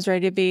family. I was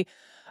ready to be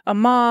a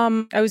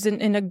mom. I was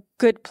in a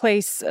good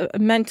place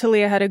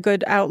mentally. I had a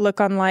good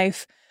outlook on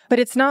life. But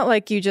it's not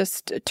like you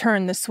just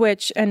turn the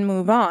switch and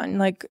move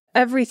on.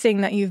 Everything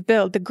that you've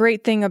built, the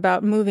great thing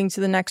about moving to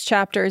the next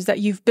chapter is that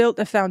you've built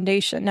a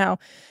foundation. Now,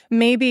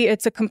 maybe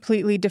it's a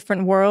completely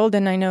different world.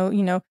 And I know,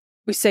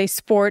 we say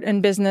sport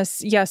and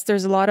business, yes,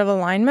 there's a lot of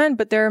alignment,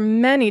 but there are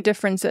many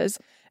differences.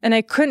 And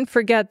I couldn't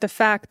forget the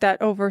fact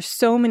that over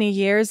so many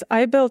years,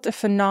 I built a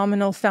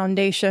phenomenal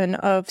foundation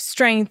of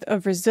strength,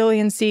 of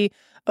resiliency,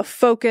 of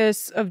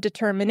focus, of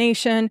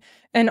determination,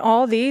 and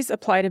all these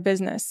apply to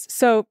business.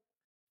 So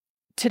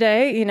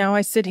today,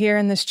 I sit here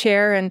in this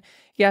chair and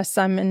yes,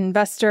 I'm an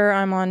investor,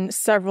 I'm on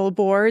several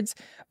boards,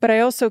 but I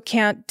also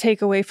can't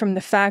take away from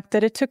the fact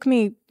that it took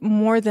me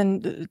more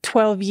than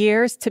 12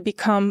 years to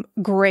become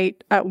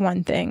great at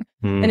one thing.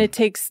 And it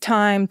takes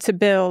time to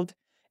build,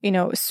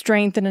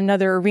 strength in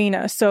another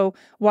arena. So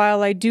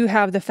while I do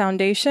have the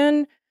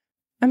foundation,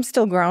 I'm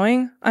still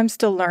growing. I'm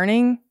still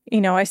learning.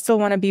 I still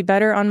want to be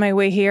better. On my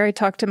way here, I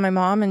talked to my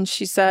mom and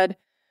she said,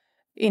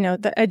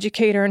 the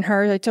educator in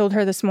her, I told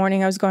her this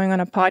morning I was going on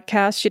a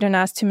podcast. She didn't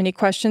ask too many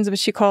questions, but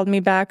she called me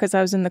back as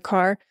I was in the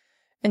car.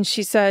 And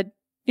she said,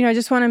 I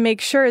just want to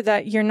make sure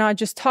that you're not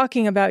just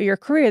talking about your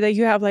career, that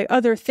you have like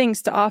other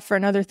things to offer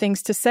and other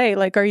things to say.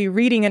 Like, are you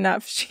reading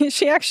enough?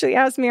 She actually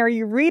asked me, are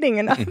you reading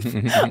enough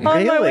on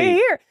my way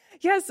here?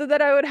 Yeah, so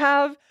that I would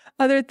have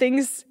other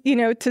things,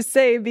 to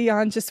say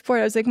beyond just sport.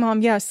 I was like,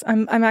 Mom, yes,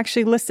 I'm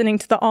actually listening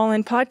to the All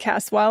In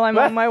podcast while I'm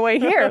on my way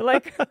here.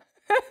 Like,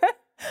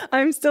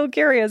 I'm still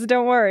curious.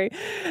 Don't worry.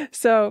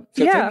 So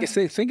yeah.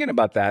 Thinking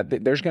about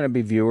that, there's going to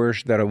be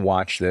viewers that have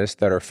watched this,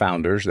 that are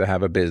founders, that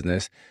have a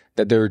business,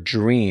 that their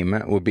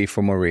dream would be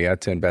for Maria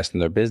to invest in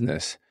their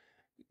business.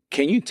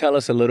 Can you tell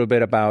us a little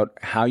bit about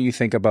how you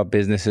think about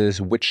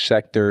businesses, which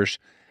sectors,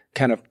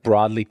 kind of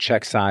broadly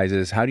check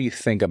sizes? How do you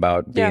think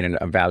about being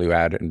a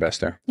value-add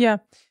investor? Yeah.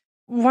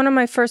 One of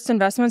my first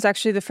investments,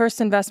 actually the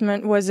first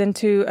investment, was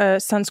into a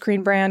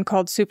sunscreen brand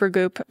called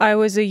Supergoop. I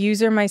was a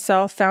user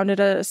myself, founded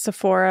a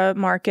Sephora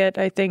market.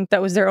 I think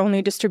that was their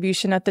only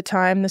distribution at the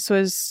time. This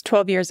was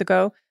 12 years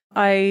ago.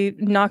 I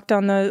knocked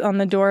on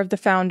the door of the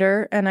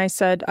founder and I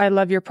said, I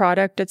love your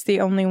product. It's the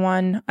only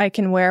one I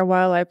can wear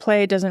while I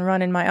play. It doesn't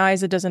run in my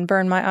eyes. It doesn't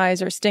burn my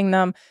eyes or sting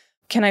them.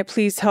 Can I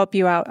please help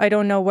you out? I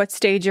don't know what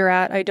stage you're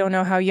at. I don't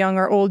know how young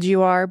or old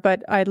you are,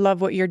 but I love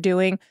what you're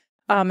doing.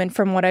 And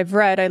from what I've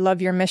read, I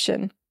love your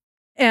mission.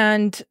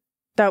 And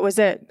that was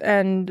it.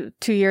 And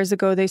 2 years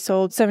ago, they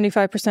sold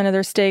 75% of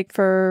their stake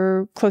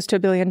for close to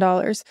 $1 billion.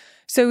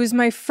 So it was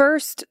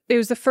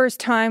the first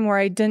time where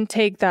I didn't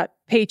take that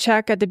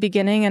paycheck at the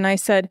beginning. And I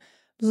said,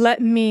 let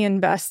me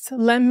invest.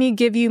 Let me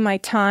give you my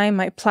time,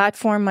 my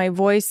platform, my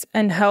voice,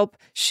 and help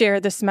share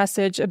this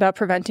message about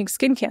preventing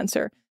skin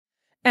cancer.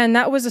 And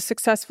that was a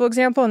successful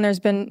example. And there's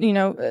been,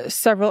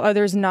 several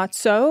others not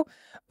so.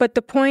 But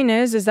the point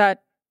is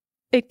that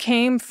it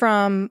came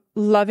from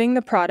loving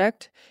the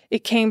product.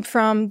 It came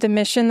from the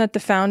mission that the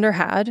founder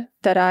had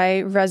that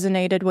I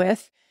resonated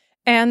with,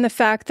 and the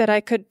fact that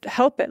I could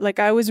help it. Like,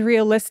 I was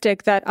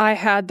realistic that I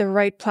had the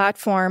right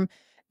platform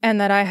and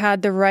that I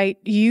had the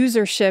right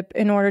usership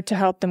in order to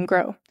help them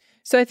grow.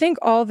 So I think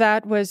all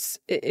that was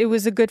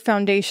a good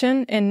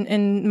foundation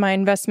in my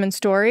investment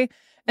story.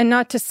 And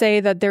not to say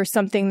that there's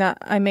something that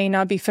I may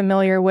not be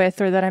familiar with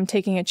or that I'm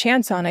taking a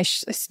chance on. I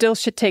still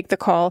should take the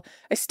call.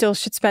 I still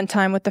should spend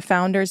time with the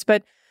founders.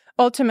 But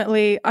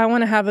ultimately, I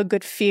want to have a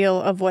good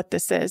feel of what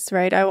this is,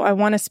 right? I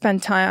want to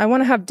spend time. I want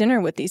to have dinner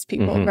with these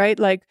people, right?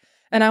 Like,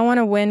 and I want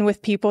to win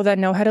with people that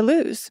know how to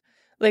lose.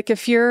 Like,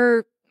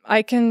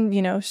 I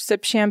can,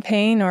 sip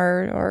champagne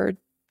or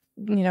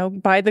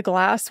buy the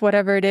glass,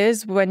 whatever it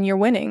is, when you're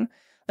winning.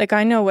 Like,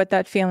 I know what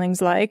that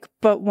feeling's like,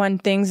 but when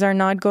things are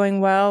not going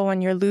well,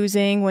 when you're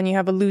losing, when you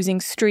have a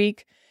losing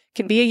streak,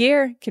 can be a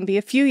year, can be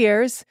a few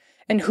years.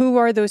 And who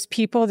are those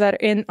people that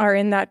are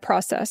in that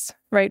process,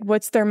 right?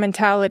 What's their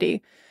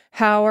mentality?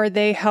 How are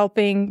they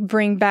helping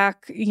bring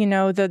back,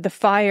 the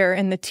fire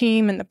in the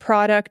team and the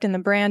product and the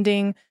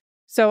branding?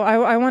 So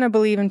I want to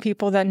believe in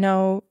people that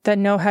know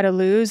how to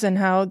lose and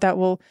how that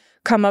will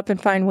come up and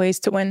find ways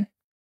to win.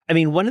 I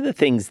mean, one of the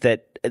things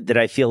that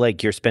I feel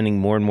like you're spending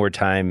more and more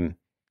time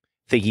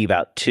thinking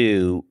about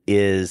too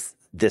is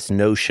this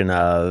notion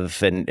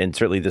of, and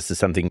certainly this is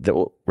something that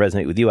will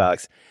resonate with you,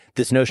 Alex,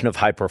 this notion of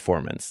high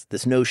performance,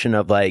 this notion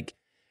of like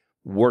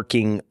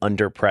working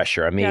under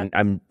pressure. I mean,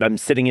 I'm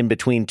sitting in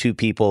between two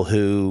people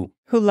who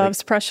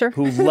loves pressure,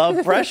 who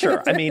love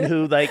pressure. I mean,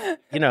 who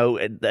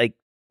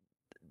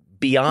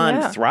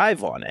beyond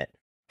thrive on it.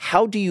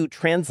 How do you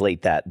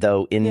translate that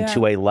though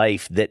into a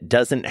life that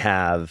doesn't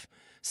have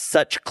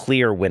such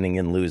clear winning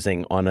and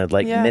losing on a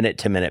minute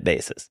to minute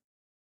basis?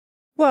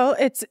 Well,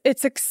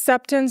 it's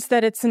acceptance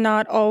that it's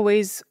not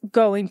always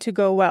going to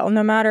go well.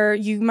 No matter,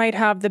 you might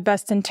have the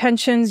best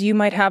intentions, you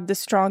might have the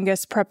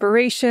strongest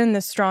preparation,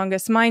 the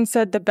strongest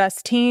mindset, the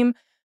best team.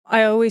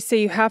 I always say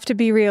you have to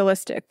be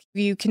realistic.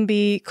 You can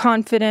be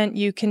confident,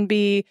 you can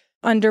be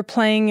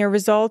underplaying your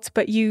results,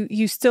 but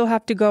you still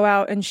have to go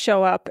out and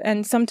show up.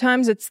 And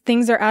sometimes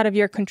things are out of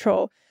your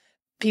control.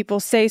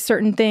 People say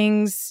certain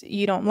things,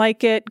 you don't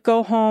like it,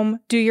 go home,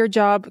 do your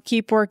job,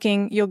 keep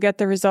working, you'll get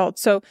the results.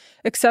 So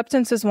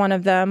acceptance is one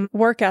of them.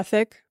 Work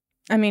ethic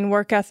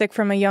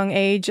from a young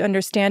age,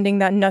 understanding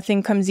that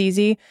nothing comes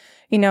easy.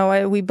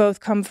 We both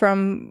come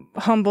from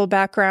humble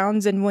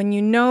backgrounds. And when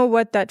you know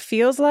what that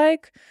feels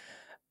like,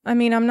 I'm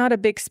not a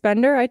big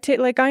spender.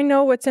 I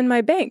know what's in my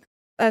bank.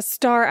 As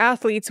star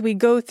athletes, we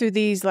go through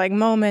these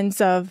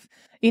moments of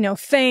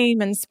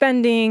fame and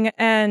spending,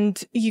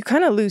 and you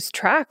kind of lose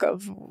track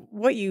of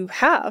what you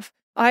have.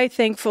 I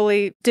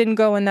thankfully didn't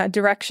go in that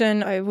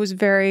direction. I was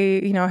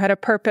very, had a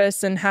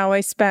purpose in how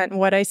I spent,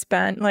 what I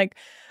spent. Like,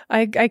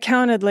 I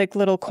counted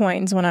little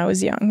coins when I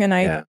was young, and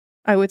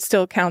I would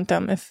still count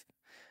them. If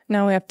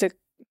now we have to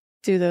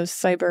do those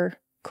cyber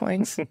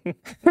coins.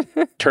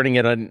 Turning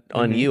it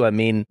on you. I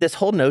mean, this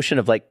whole notion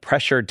of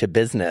pressure to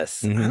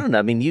business. I don't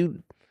know.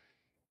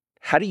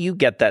 How do you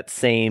get that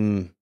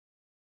same...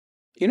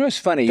 It's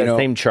funny,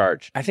 same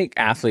charge. I think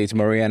athletes,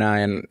 Maria and I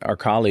and our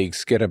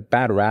colleagues, get a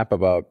bad rap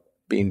about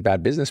being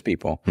bad business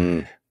people.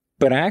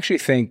 But I actually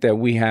think that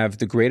we have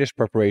the greatest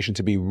preparation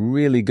to be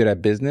really good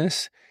at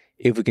business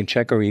if we can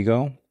check our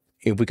ego,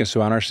 if we can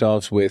surround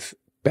ourselves with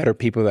better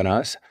people than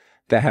us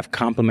that have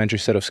complementary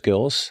set of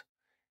skills,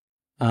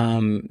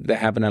 that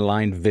have an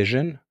aligned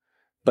vision,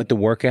 but the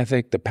work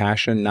ethic, the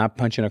passion, not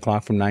punching a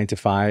clock from 9 to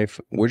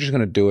 5. We're just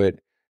going to do it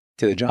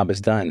till the job is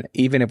done,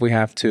 even if we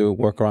have to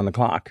work around the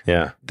clock.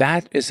 Yeah.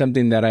 That is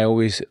something that I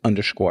always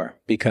underscore,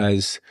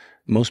 because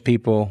most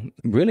people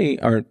really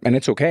are, and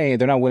it's okay,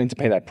 they're not willing to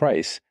pay that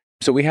price.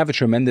 So we have a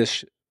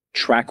tremendous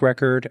track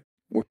record.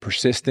 We're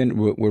persistent.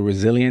 We're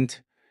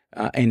resilient.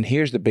 And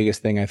here's the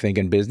biggest thing I think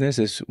in business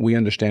is we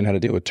understand how to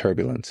deal with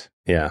turbulence.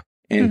 Yeah.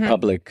 And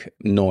public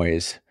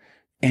noise.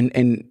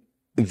 And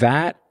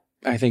that,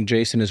 I think,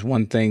 Jason, is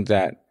one thing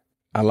that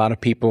a lot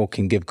of people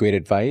can give great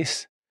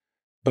advice.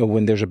 But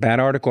when there's a bad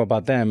article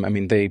about them, I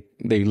mean, they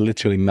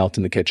literally melt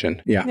in the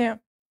kitchen. Yeah. Yeah.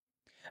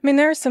 I mean,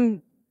 there are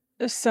some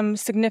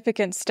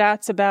significant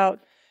stats about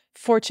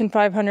Fortune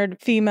 500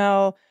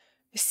 female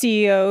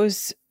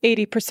CEOs.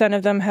 80%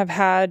 of them have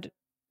had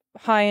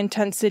high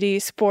intensity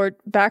sport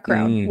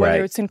background,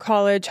 whether it's in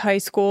college, high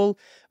school,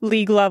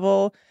 league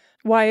level.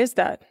 Why is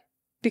that?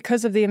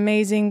 Because of the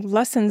amazing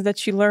lessons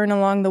that you learn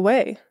along the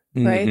way,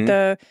 right?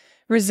 The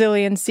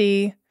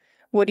resiliency.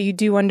 What do you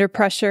do under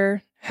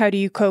pressure? How do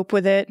you cope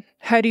with it?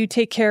 How do you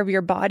take care of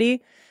your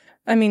body?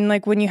 I mean,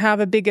 like when you have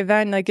a big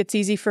event, like it's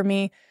easy for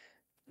me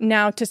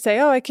now to say,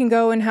 oh, I can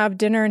go and have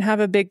dinner and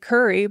have a big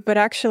curry. But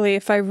actually,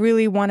 if I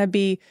really want to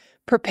be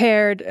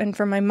prepared and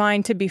for my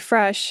mind to be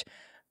fresh,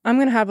 I'm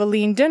going to have a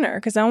lean dinner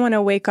because I want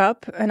to wake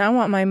up and I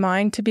want my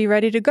mind to be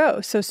ready to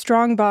go. So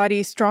strong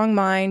body, strong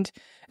mind.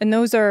 And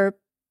those are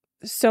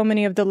so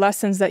many of the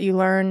lessons that you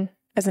learn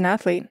as an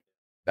athlete.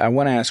 I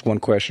want to ask one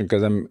question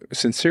because I'm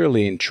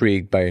sincerely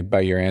intrigued by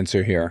your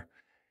answer here.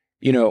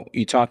 You know,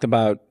 you talked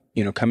about,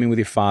 you know, coming with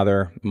your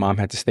father, mom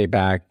had to stay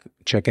back,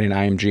 checking in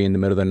IMG in the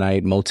middle of the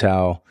night,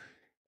 motel,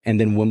 and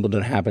then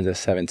Wimbledon happens at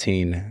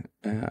 17,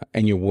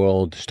 and your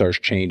world starts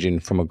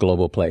changing from a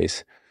global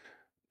place.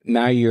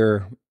 Now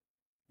you're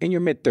in your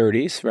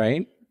mid-30s,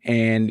 right?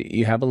 And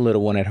you have a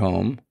little one at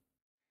home.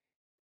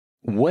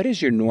 What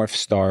is your North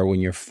Star when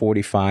you're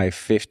 45,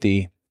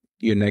 50?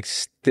 Your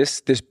next,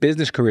 this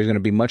business career is going to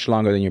be much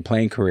longer than your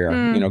playing career,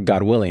 you know,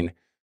 God willing.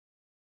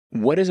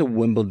 What does a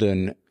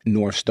Wimbledon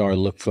North Star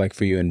look like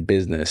for you in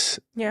business?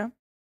 Yeah.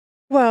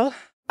 Well,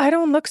 I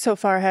don't look so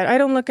far ahead. I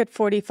don't look at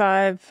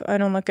 45. I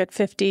don't look at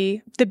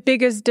 50. The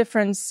biggest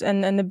difference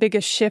and the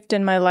biggest shift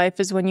in my life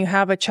is when you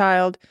have a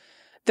child,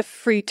 the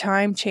free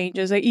time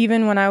changes. Like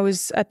even when I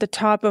was at the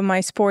top of my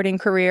sporting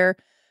career,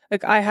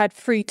 like I had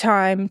free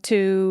time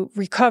to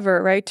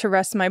recover, right? To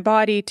rest my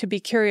body, to be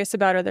curious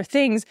about other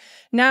things.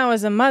 Now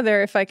as a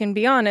mother, if I can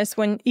be honest,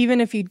 even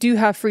if you do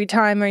have free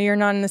time or you're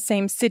not in the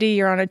same city,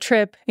 you're on a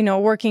trip, you know,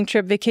 a working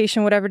trip,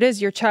 vacation, whatever it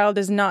is, your child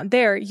is not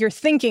there. You're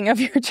thinking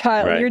of your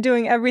child. Right. You're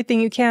doing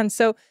everything you can.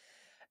 So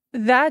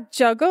that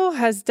juggle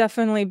has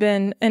definitely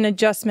been an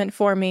adjustment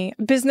for me.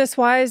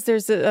 Business-wise,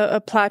 there's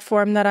a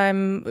platform that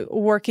I'm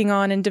working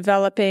on and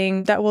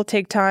developing that will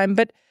take time.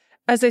 But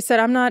as I said,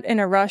 I'm not in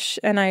a rush,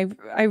 and I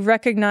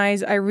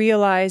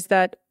realize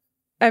that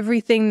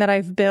everything that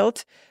I've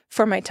built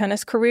for my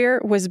tennis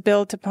career was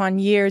built upon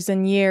years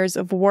and years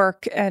of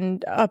work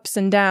and ups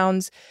and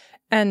downs,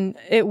 and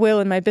it will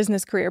in my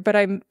business career. But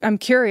I'm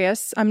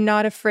curious. I'm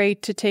not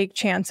afraid to take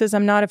chances.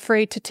 I'm not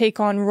afraid to take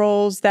on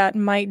roles that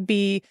might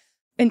be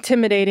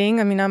intimidating.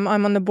 I mean, I'm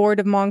on the board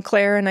of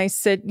Montclair, and I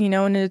sit, you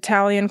know, in an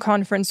Italian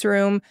conference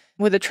room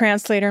with a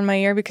translator in my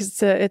ear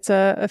because it's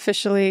a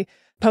officially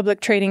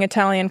public trading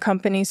Italian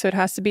company, so it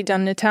has to be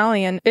done in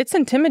Italian. It's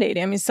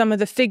intimidating. I mean, some of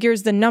the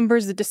figures, the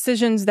numbers, the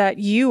decisions that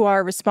you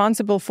are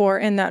responsible for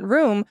in that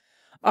room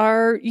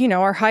are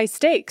high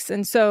stakes.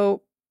 And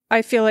so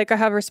I feel like I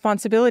have a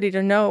responsibility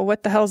to know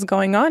what the hell's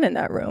going on in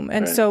that room.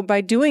 And so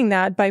by doing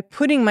that, by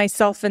putting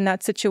myself in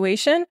that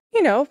situation,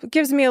 you know, it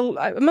gives me I'm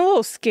a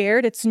little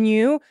scared. It's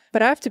new,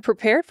 but I have to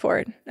prepare for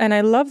it. And I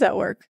love that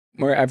work.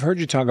 Maria, I've heard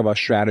you talk about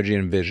strategy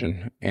and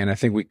vision, and I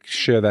think we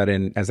share that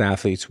as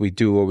athletes. We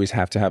do always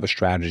have to have a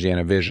strategy and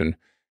a vision.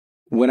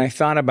 When I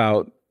thought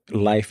about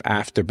life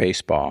after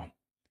baseball,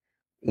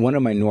 one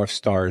of my North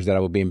Stars that I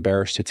would be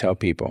embarrassed to tell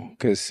people,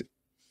 because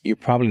you're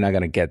probably not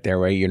going to get there,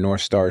 right? Your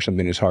North Star is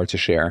something that's hard to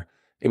share.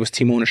 It was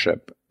team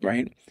ownership,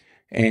 right?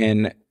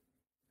 And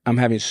I'm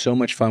having so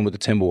much fun with the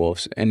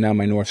Timberwolves, and now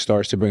my North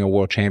Star is to bring a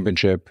world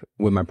championship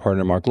with my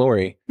partner, Mark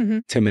Lowry,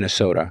 to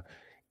Minnesota.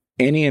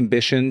 Any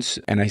ambitions,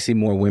 and I see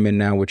more women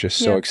now, which is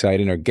so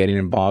exciting, are getting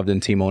involved in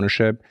team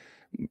ownership,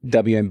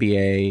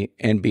 WNBA,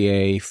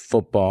 NBA,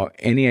 football,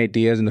 any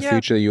ideas in the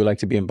future that you would like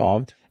to be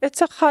involved? It's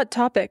a hot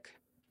topic.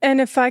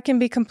 And if I can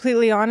be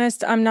completely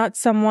honest, I'm not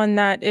someone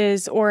that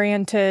is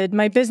oriented.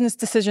 My business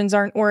decisions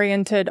aren't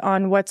oriented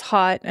on what's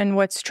hot and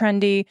what's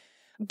trendy.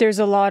 There's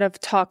a lot of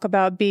talk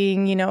about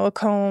being, you know, a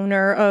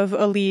co-owner of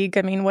a league.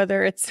 I mean,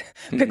 whether it's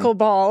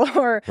pickleball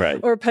or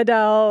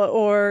padel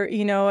or,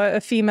 you know,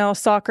 a female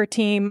soccer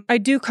team. I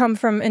do come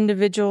from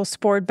individual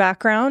sport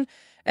background.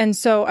 And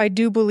so I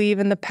do believe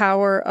in the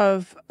power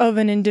of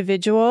an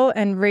individual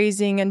and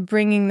raising and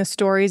bringing the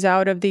stories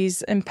out of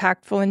these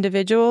impactful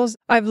individuals.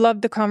 I've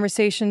loved the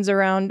conversations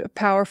around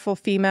powerful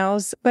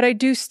females, but I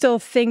do still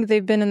think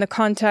they've been in the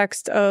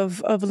context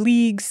of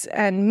leagues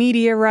and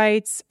media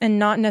rights and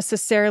not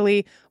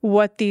necessarily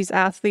what these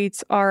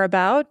athletes are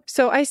about.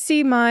 So I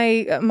see my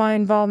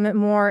involvement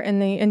more in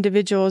the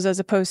individuals as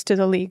opposed to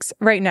the leagues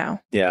right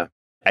now. Yeah.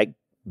 I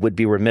would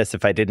be remiss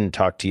if I didn't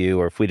talk to you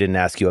or if we didn't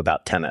ask you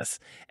about tennis.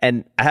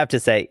 And I have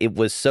to say, it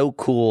was so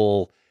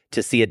cool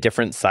to see a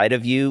different side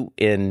of you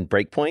in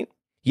Breakpoint,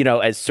 you know,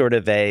 as sort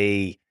of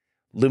a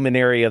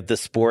luminary of the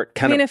sport.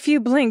 If you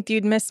blinked,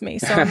 you'd miss me.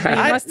 So you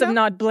must have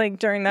not blinked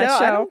during that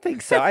show. I don't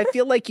think so. I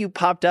feel like you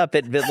popped up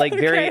at like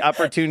very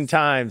opportune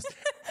times.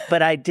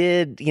 But I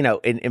did, you know,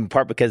 in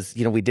part because,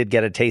 you know, we did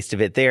get a taste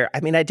of it there.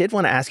 I mean, I did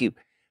want to ask you,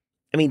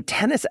 I mean,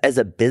 tennis as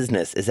a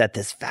business is at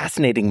this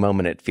fascinating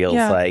moment, it feels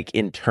like,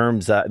 in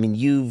terms of, I mean,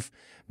 you've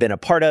been a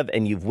part of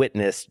and you've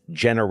witnessed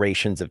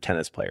generations of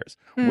tennis players.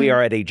 We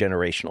are at a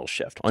generational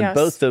shift on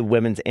both the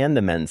women's and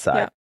the men's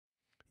side.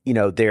 You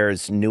know,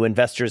 there's new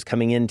investors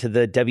coming into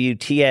the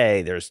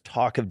WTA. There's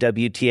talk of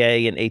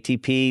WTA and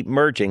ATP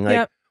merging.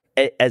 Like,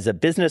 as a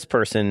business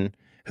person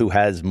who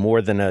has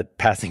more than a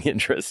passing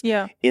interest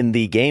in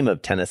the game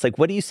of tennis, like,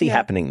 what do you see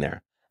happening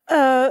there?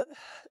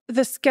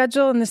 The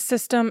schedule and the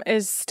system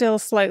is still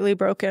slightly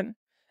broken.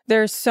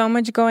 There's so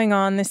much going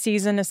on. The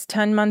season is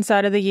 10 months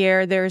out of the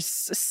year. There's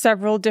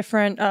several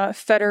different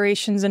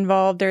federations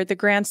involved. There are the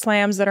Grand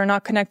Slams that are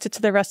not connected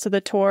to the rest of the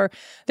tour.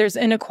 There's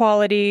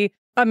inequality.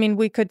 I mean,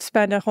 we could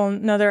spend a whole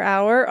another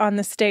hour on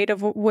the state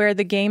of where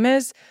the game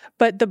is.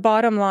 But the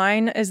bottom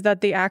line is that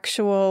the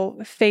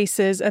actual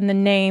faces and the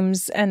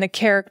names and the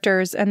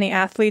characters and the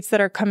athletes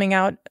that are coming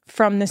out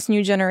from this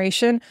new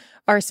generation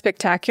are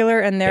spectacular,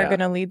 and they're going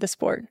to lead the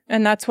sport.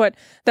 And that's what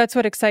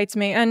excites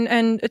me.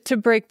 And to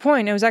break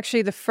point, it was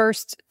actually the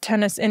first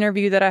tennis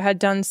interview that I had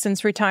done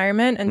since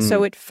retirement. And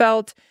so it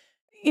felt,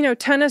 you know,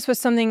 tennis was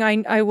something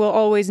I will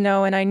always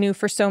know, and I knew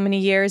for so many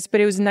years, but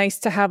it was nice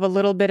to have a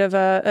little bit of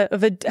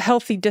a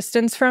healthy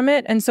distance from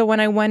it. And so when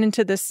I went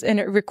into this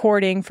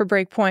recording for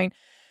Breakpoint,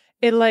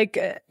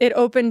 it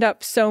opened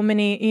up so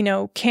many, you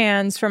know,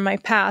 cans from my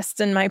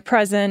past and my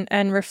present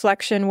and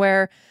reflection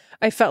where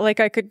I felt like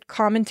I could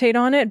commentate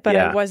on it, but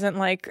I wasn't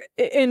like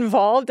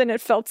involved, and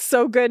it felt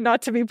so good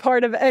not to be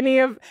part of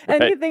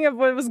anything of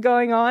what was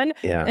going on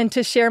and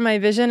to share my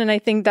vision. And I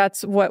think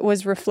that's what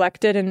was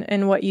reflected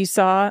in what you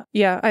saw.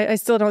 Yeah, I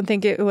still don't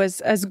think it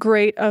was as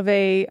great of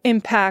a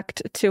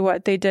impact to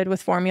what they did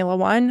with Formula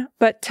One,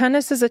 but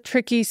tennis is a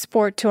tricky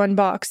sport to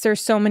unbox. There's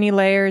so many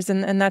layers,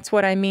 and that's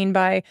what I mean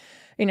by,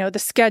 you know, the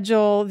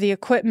schedule, the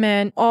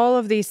equipment, all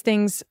of these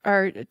things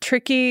are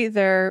tricky.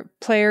 Their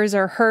players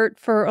are hurt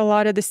for a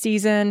lot of the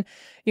season.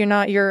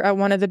 You're at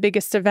one of the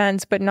biggest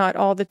events, but not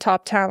all the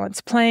top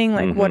talents playing.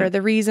 Like, what are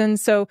the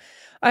reasons? So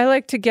I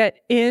like to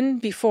get in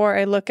before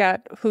I look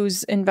at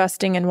who's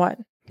investing in what.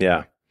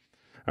 Yeah.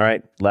 All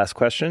right. Last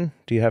question.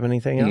 Do you have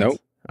anything else?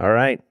 Nope. All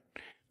right.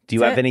 Do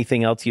you have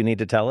anything else you need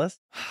to tell us?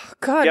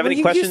 God, do you have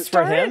any questions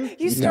for him?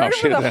 You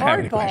started with a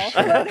hardball.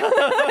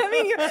 I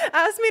mean, you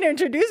asked me to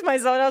introduce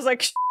myself, and I was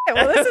like, shit,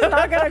 well, this is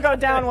not going to go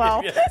down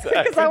well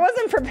because I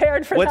wasn't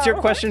prepared for that. What's your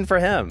question for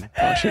him?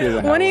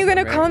 When are you going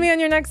to call me on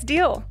your next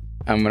deal?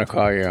 I'm going to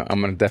call you.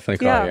 I'm going to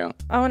definitely call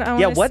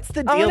you. What's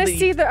the deal? I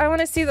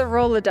want to see the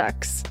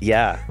Rolodex.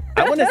 Yeah.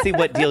 I want to see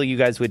what deal you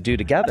guys would do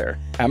together.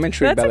 I'm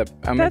intrigued by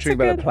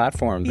the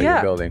platform that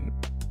you're building.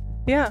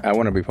 Yeah. I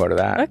want to be part of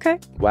that. Okay.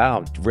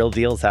 Wow. Real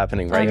deal's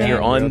happening right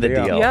here on the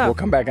deal. Yeah. We'll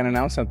come back and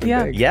announce something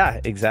big.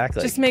 Yeah,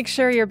 exactly. Just make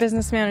sure your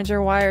business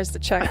manager wires the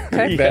check.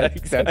 Okay?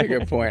 That's a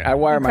good point. I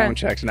wire my own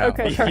checks now.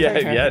 Okay.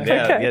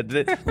 Yeah.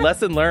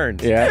 Lesson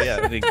learned.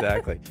 Yeah,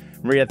 exactly.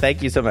 Maria,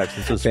 thank you so much.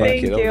 This was fun.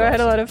 Thank you. I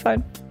had a lot of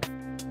fun.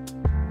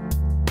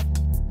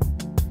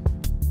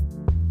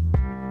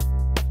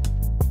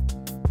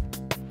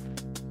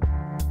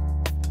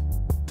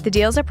 The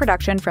Deal is a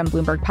production from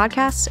Bloomberg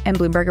Podcasts and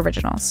Bloomberg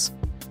Originals.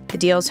 The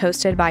Deal is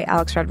hosted by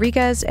Alex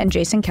Rodriguez and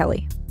Jason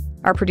Kelly.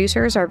 Our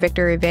producers are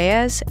Victor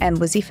Rivez and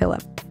Lizzie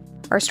Phillip.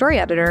 Our story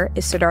editor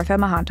is Siddhartha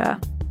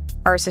Mahanta.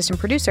 Our assistant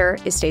producer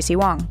is Stacey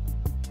Wong.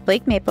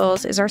 Blake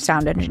Maples is our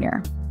sound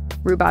engineer.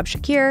 Rubab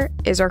Shakir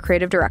is our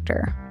creative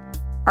director.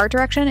 Art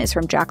direction is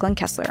from Jacqueline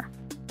Kessler.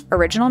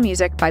 Original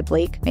music by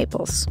Blake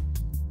Maples.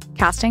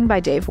 Casting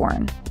by Dave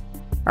Warren.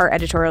 Our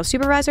editorial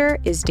supervisor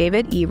is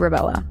David E.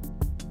 Rabella.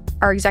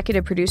 Our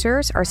executive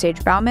producers are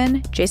Sage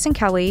Bauman, Jason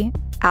Kelly,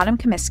 Adam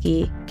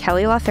Comiskey,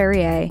 Kelly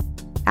LaFerriere,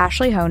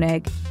 Ashley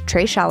Honig,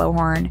 Trey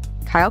Shallowhorn,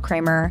 Kyle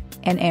Kramer,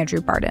 and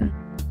Andrew Barden.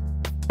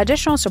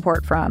 Additional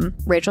support from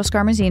Rachel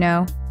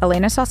Scarmazino,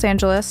 Elena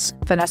Salsangelis,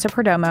 Vanessa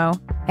Perdomo,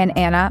 and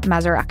Anna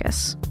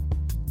Mazarakis.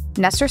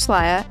 Nestor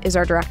Salaya is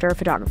our director of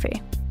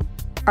photography.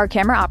 Our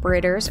camera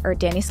operators are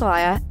Danny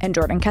Salaya and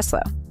Jordan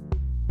Kessler.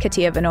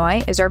 Katia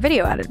Vinoy is our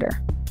video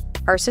editor.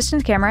 Our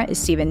assistant camera is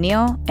Stephen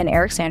Neal, and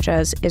Eric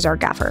Sanchez is our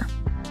gaffer.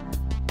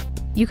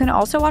 You can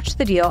also watch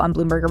The Deal on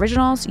Bloomberg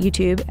Originals,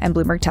 YouTube, and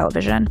Bloomberg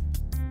Television.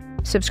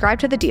 Subscribe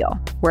to The Deal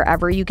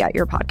wherever you get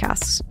your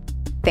podcasts.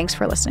 Thanks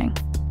for listening.